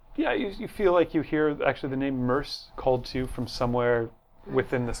 Yeah, you feel like you hear actually the name Merce called to you from somewhere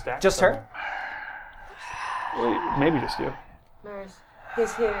within the stack. Just her? Well, maybe just you. Merce,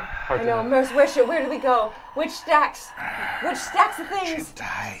 he's here. Hard I to know. know. Merce, where do we go? Which stacks? Which stacks of things?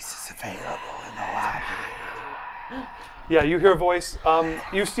 Dice is available in the library. Yeah, you hear a voice.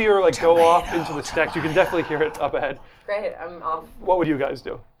 You see her like go off into the stacks. You can definitely hear it up ahead. Great, I'm off. What would you guys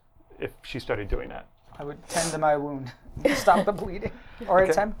do if she started doing that? I would tend to my wound. Stop the bleeding. Or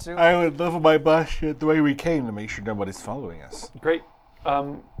attempt to. I would level my bus the way we came to make sure nobody's following us. Great.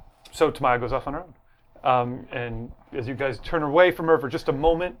 So Tamaya goes off on her own. And as you guys turn away from her for just a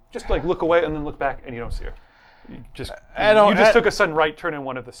moment, just like look away and then look back, and you don't see her. You just don't- took a sudden right turn in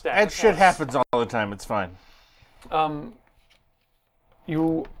one of the stacks. That shit happens all the time. It's fine.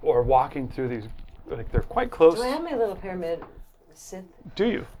 You are walking through these, like they're quite close. Do I have my little pyramid synth? Do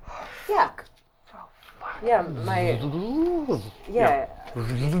you? Yeah. Yeah,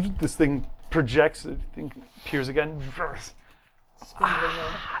 This thing projects. The thing appears again.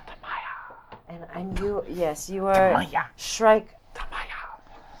 And I'm you. Yes, you are. Shrike.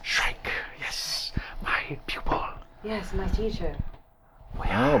 Shrike. Yes, my pupil. Yes, my teacher.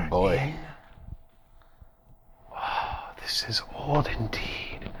 Oh boy. This is old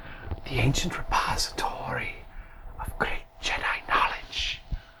indeed. The ancient repository of great Jedi knowledge.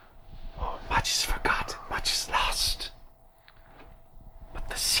 Oh, much is forgotten, much is lost. But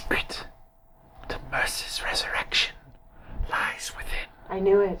the secret to Mercer's resurrection lies within. I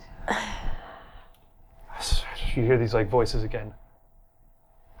knew it. You hear these like voices again.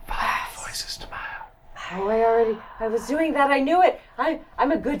 5 voices to Maya. Oh, I was doing that. I knew it.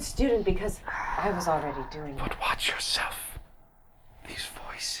 I'm a good student because I was already doing it. But watch yourself. These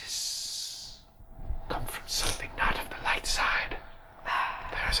voices come from something not of the light side.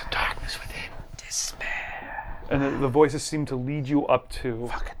 There is a darkness within. Despair. And the voices seem to lead you up to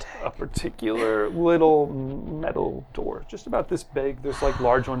a particular little metal door, just about this big. There's like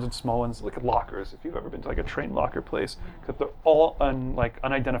large ones and small ones, like lockers. If you've ever been to like a train locker place, except they're all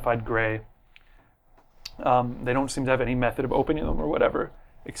unidentified gray. They don't seem to have any method of opening them or whatever,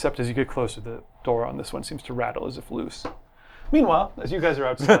 except as you get closer, the door on this one seems to rattle as if loose. Meanwhile, as you guys are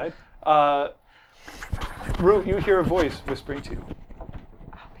outside, Root, you hear a voice whispering to you.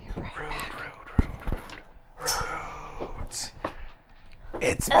 Root.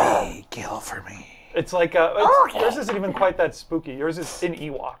 It's me. Kill for me. It's like, yours isn't even quite that spooky. Yours is an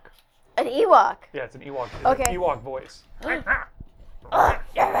Ewok. An Ewok. Yeah, it's an Ewok. Okay. An Ewok voice. Yum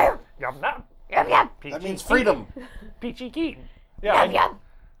num. Yum yum. That means freedom. Peachy Keen. Yeah. Yum yum.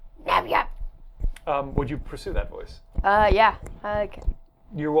 Yum yum. Would you pursue that voice? Yeah. Okay.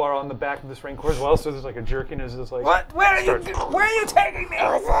 You are on the back of this Rancor as well, so there's like a jerking as this like. What? Where are you taking me?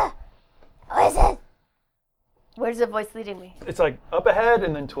 Who is it? Where's the voice leading me? It's like up ahead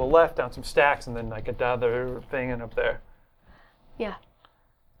and then to a left down some stacks and then like another thing and up there. Yeah.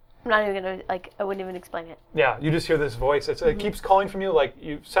 I'm not even gonna I wouldn't even explain it. Yeah, you just hear this voice. It keeps calling from you. Like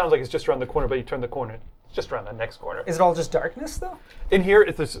sounds like it's just around the corner, but you turn the corner, it's just around the next corner. Is it all just darkness though? In here,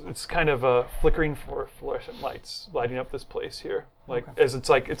 it's kind of flickering for fluorescent lights lighting up this place here. Like as it's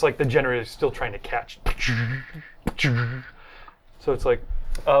like the generator is still trying to catch. So it's like,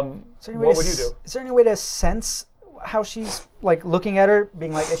 what would you do? Is there any way to sense how she's like looking at her,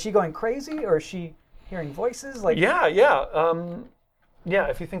 being like, is she going crazy or is she hearing voices? Like, Yeah.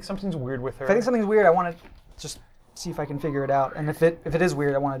 If you think something's weird with her. if I think something's weird, I want to just see if I can figure it out. And if it is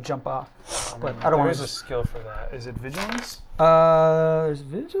weird, I want to jump off. But I don't There want is to. a skill for that. Is it vigilance? There's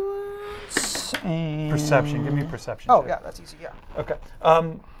vigilance and Perception. Give me a perception. Oh check. yeah, that's easy. Yeah. Okay.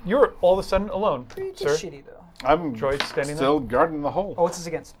 You're all of a sudden alone, Pretty sir. shitty though. I'm Droid standing still guarding the hole. Oh, what's this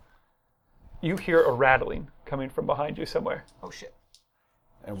against? You hear a rattling coming from behind you somewhere. Oh shit.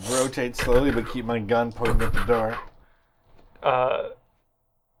 I rotate slowly, but keep my gun pointed at the door.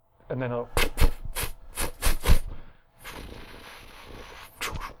 And then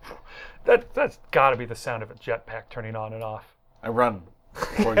that's got to be the sound of a jetpack turning on and off. I run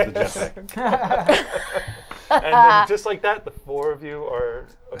towards the jetpack. And then just like that, the 4 of you are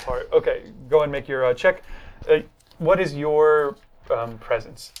apart. Okay, go and make your check. What is your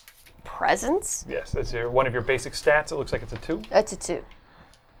presence? Presence? Yes, that's one of your basic stats. It looks like it's a 2. That's a 2.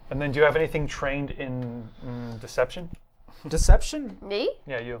 And then do you have anything trained in deception? Deception? Me?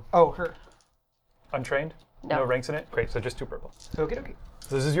 Yeah, you. Oh, her. Untrained? No. ranks in it? Great, so just 2 purple. Okay, okay.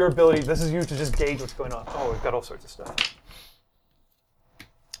 So this is your ability. This is you to just gauge what's going on. Oh, we've got all sorts of stuff.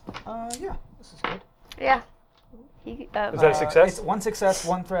 Yeah, this is good. Yeah. Is Is that a success? It's 1 success,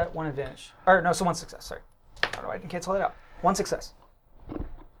 1 threat, 1 advantage. Or no, so 1 success. Sorry. I don't know. I can cancel it out. 1 success.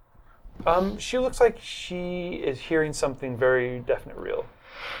 She looks like she is hearing something very definite, real.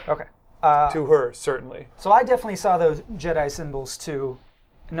 Okay. To her, certainly. So I definitely saw those Jedi symbols too,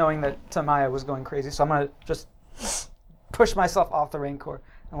 knowing that Tamaya was going crazy. So I'm gonna just push myself off the Rancor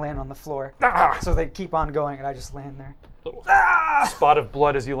and land on the floor. So they keep on going, and I just land there. Little spot of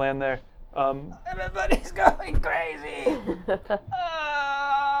blood as you land there. Everybody's going crazy.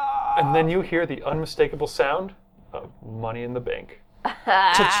 And then you hear the unmistakable sound of money in the bank.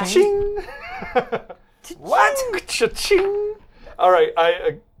 Cha-ching. What? Cha-ching. All right,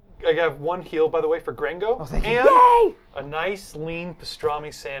 I have 1 heal, by the way, for Grengo. Oh, thank you. And a nice lean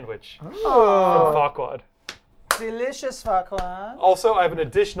pastrami sandwich from Farquaad. delicious, Farquaad. Also, I have an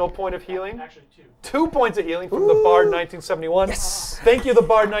additional point of healing. Actually, 2. 2 points of healing from the Bard 1971. Yes. Thank you, the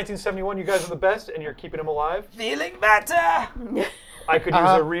Bard 1971. You guys are the best, and you're keeping him alive. Feeling better. I could use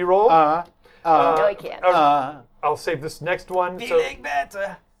a reroll. No, I can't. I'll save this next one. Feeling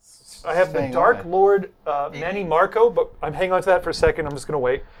better. I have the Saying Dark what? Lord Manny Marco, but I'm hanging on to that for a second. I'm just going to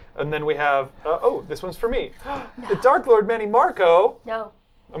wait. And then we have, this one's for me. The Dark Lord Manny Marco. No.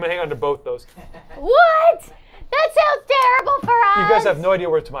 I'm going to hang on to both those. What? That sounds terrible for us. You guys have no idea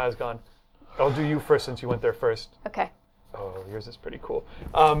where Tamaya's gone. I'll do you first since you went there first. Okay. Oh, yours is pretty cool.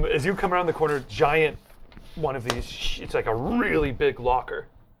 As you come around the corner, giant one of these, it's like a really big locker.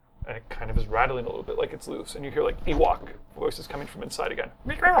 And it kind of is rattling a little bit like it's loose. And you hear like Ewok voices coming from inside again.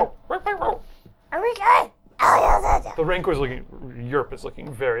 Are we good? The Rancor's looking, Yerp is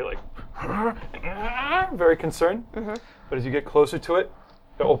looking very like, very concerned. But as you get closer to it,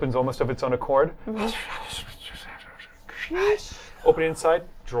 it opens almost of its own accord. Opening inside,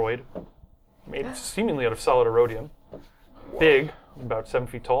 droid, made seemingly out of solid erodium. Big, about 7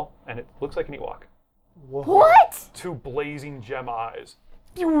 feet tall, and it looks like an Ewok. What? 2 blazing gem eyes.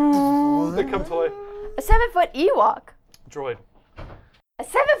 They come to life. A 7-foot Ewok. Droid. A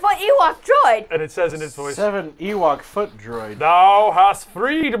 7-foot Ewok droid. And it says in its voice, 7 Ewok foot droid. "Thou hast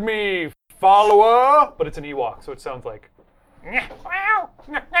freed me, follower." But it's an Ewok, so it sounds like. Yeah.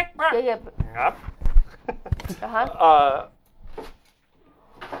 Yep. Uh-huh.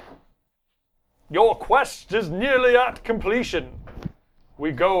 Your quest is nearly at completion.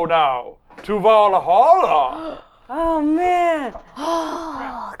 We go now to Valhalla. Oh man.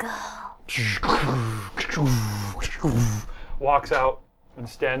 Walks out and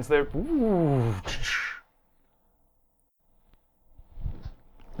stands there.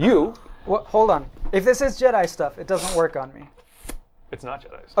 You, What? Hold on. If this is Jedi stuff, it doesn't work on me. it's not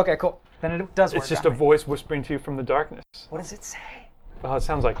Jedi's. Okay, cool. Then it does work It's just on a me. voice whispering to you from the darkness. What does it say? Oh, it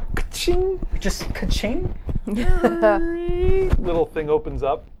sounds like ka-ching. Just ka-ching? Little thing opens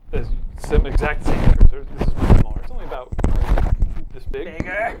up. There's some exact same cursor. This is much smaller. It's only about this big.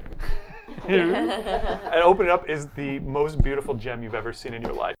 Bigger. And open it up is the most beautiful gem you've ever seen in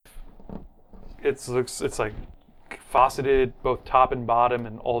your life. It's like faceted, both top and bottom,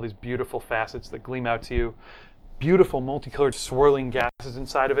 and all these beautiful facets that gleam out to you. Beautiful multicolored swirling gases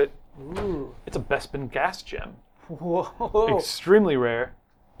inside of it. Ooh. It's a Bespin gas gem. Whoa. Extremely rare,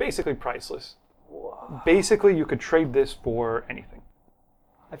 basically priceless. Basically, you could trade this for anything.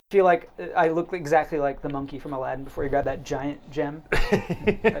 I feel like I look exactly like the monkey from Aladdin before he grabbed that giant gem.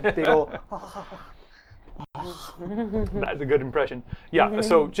 That big old. That's a good impression. Yeah,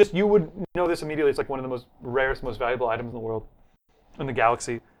 so just you would know this immediately. It's like one of the most rarest, most valuable items in the world, in the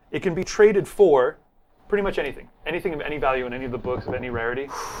galaxy. It can be traded for pretty much anything. Anything of any value in any of the books of any rarity.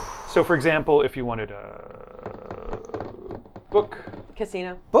 So, for example, if you wanted a book,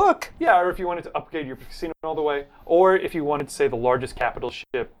 Casino. Book! yeah, or if you wanted to upgrade your casino all the way, or if you wanted to say the largest capital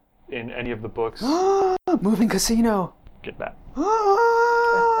ship in any of the books, Moving casino. get that.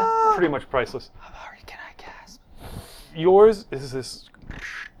 How Pretty much priceless. hard can I guess? Yours is this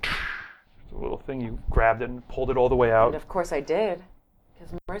little thing. You grabbed it and pulled it all the way And out. of course I did.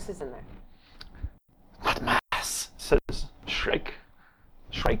 Because Mercy's in there. Not mass, says Shrike.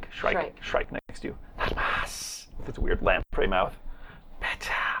 Shrike next to you. Not mass. With its weird lamprey mouth.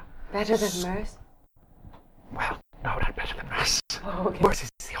 Better. Better than Merce? Well, no, not better than mass. Oh, okay. Mercy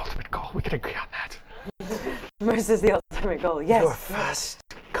is the ultimate goal. We can agree on that. Merce is the ultimate goal. Yes. Your first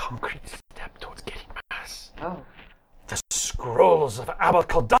concrete step towards getting mass. Oh. The scrolls of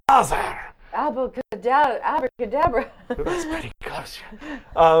Abracadabra. Abracadabra. That's pretty close.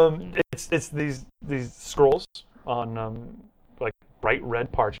 It's these scrolls on like bright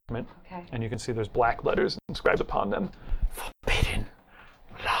red parchment, Okay. and you can see there's black letters inscribed upon them. Forbidden,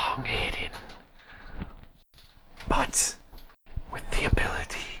 long hidden, but with the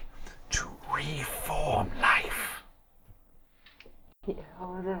ability to reform life. Yeah,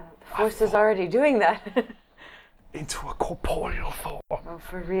 oh, the Force is already doing that. Into a corporeal form. Oh,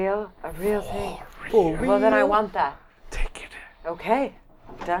 for real? A real thing? For real. Well, then I want that. Take it. Okay.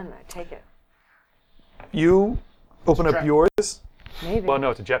 Done. I take it. You open up yours. Maybe. Well, no,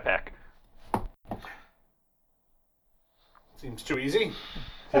 it's a jetpack. Seems too easy.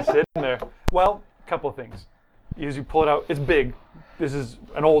 Just sitting there. Well, a couple of things. As you pull it out, it's big. This is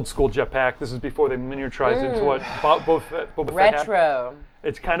an old school jetpack. This is before they miniaturized it into what both Boba Fett had. Retro.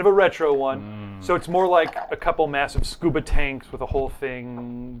 It's kind of a retro one. So it's more like a couple massive scuba tanks with a whole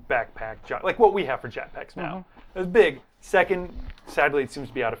thing, backpack, like what we have for jetpacks now. It's big. Second, sadly, it seems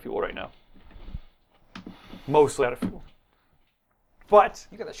to be out of fuel right now. Mostly out of fuel. But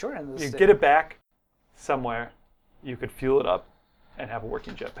You got the short end of the you stick. get it back somewhere, you could fuel it up and have a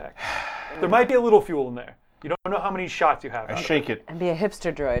working jetpack. There might be a little fuel in there. You don't know how many shots you have. I shake it. And be a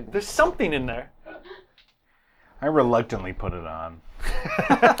hipster droid. There's something in there. I reluctantly put it on.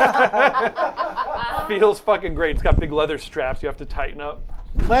 Feels fucking great. It's got big leather straps you have to tighten up.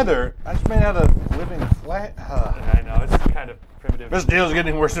 Leather? That's made out of living flesh. I know, it's kind of primitive. This deal's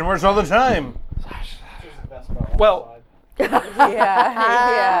getting worse and worse all the time. Well,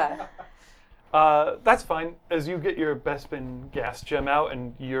 Yeah. that's fine. As you get your Bespin gas gem out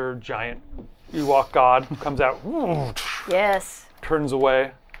and your giant Ewok god comes out, Yes. turns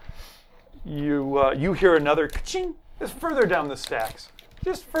away. You hear another ka-ching. It's further down the stacks.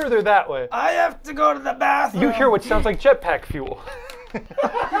 Just further that way. I have to go to the bathroom. You hear what sounds like jetpack fuel.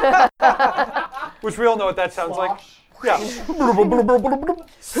 Which we all know what that sounds like. Yeah. Hey,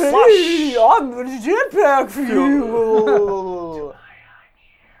 I'm the jetpack fuel.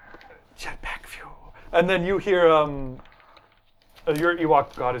 Jetpack fuel. And then you hear your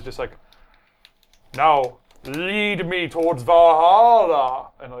Ewok god is just like, now lead me towards Valhalla,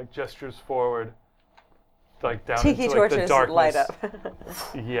 and like gestures forward, like down Tiki into like, the torches darkness. light up.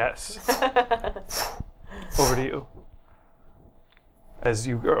 Yes. Over to you. As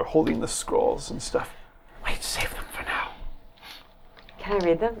you are holding the scrolls and stuff. Wait, save them for now. Can I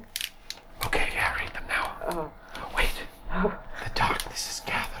read them? Okay, yeah, read them now. Oh. Wait. The darkness is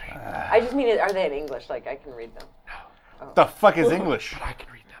gathering. I just mean, are they in English? Like, I can read them. The fuck is English? But I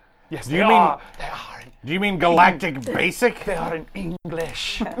can read them. Yes, Do they you are. mean- They are in Do you mean galactic basic? They are in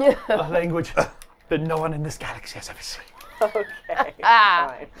English, a language that no one in this galaxy has ever seen. Okay.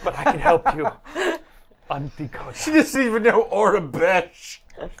 Fine. But I can help you undecode. She doesn't even know Orabesh.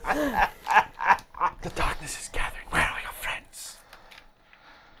 The darkness is gathering. Where are your friends?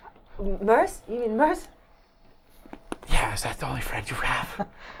 Merce? You mean Merce? Yeah, is that the only friend you have?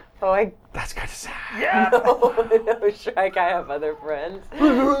 Oh, That's kind of sad. no, Shrek, I have other friends.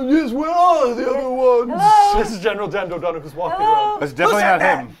 Yes, where are the other ones? Hello? This is General Dan O'Donnell who's walking Hello? That's definitely not him.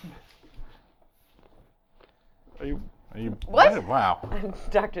 around. Are you? What? Wow.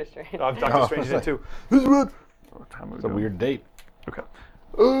 Doctor Strange. Doctor Strange is in too. This one. What time It's a weird date. Okay.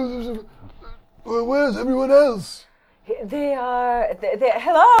 Where's everyone else? They are.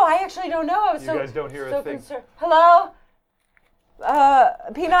 Hello? I actually don't know. I was You guys don't hear a thing. concerned. Hello?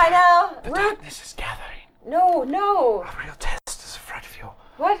 P9L? Darkness is gathering. No. A real test is in front of you.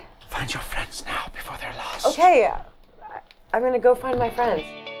 What? Find your friends now before they're lost. Okay. I'm gonna go find my friends.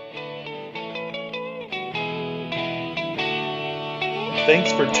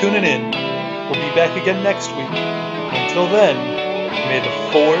 Thanks for tuning in. We'll be back again next week. Until then, may the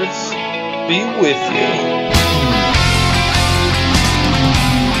Force be with you.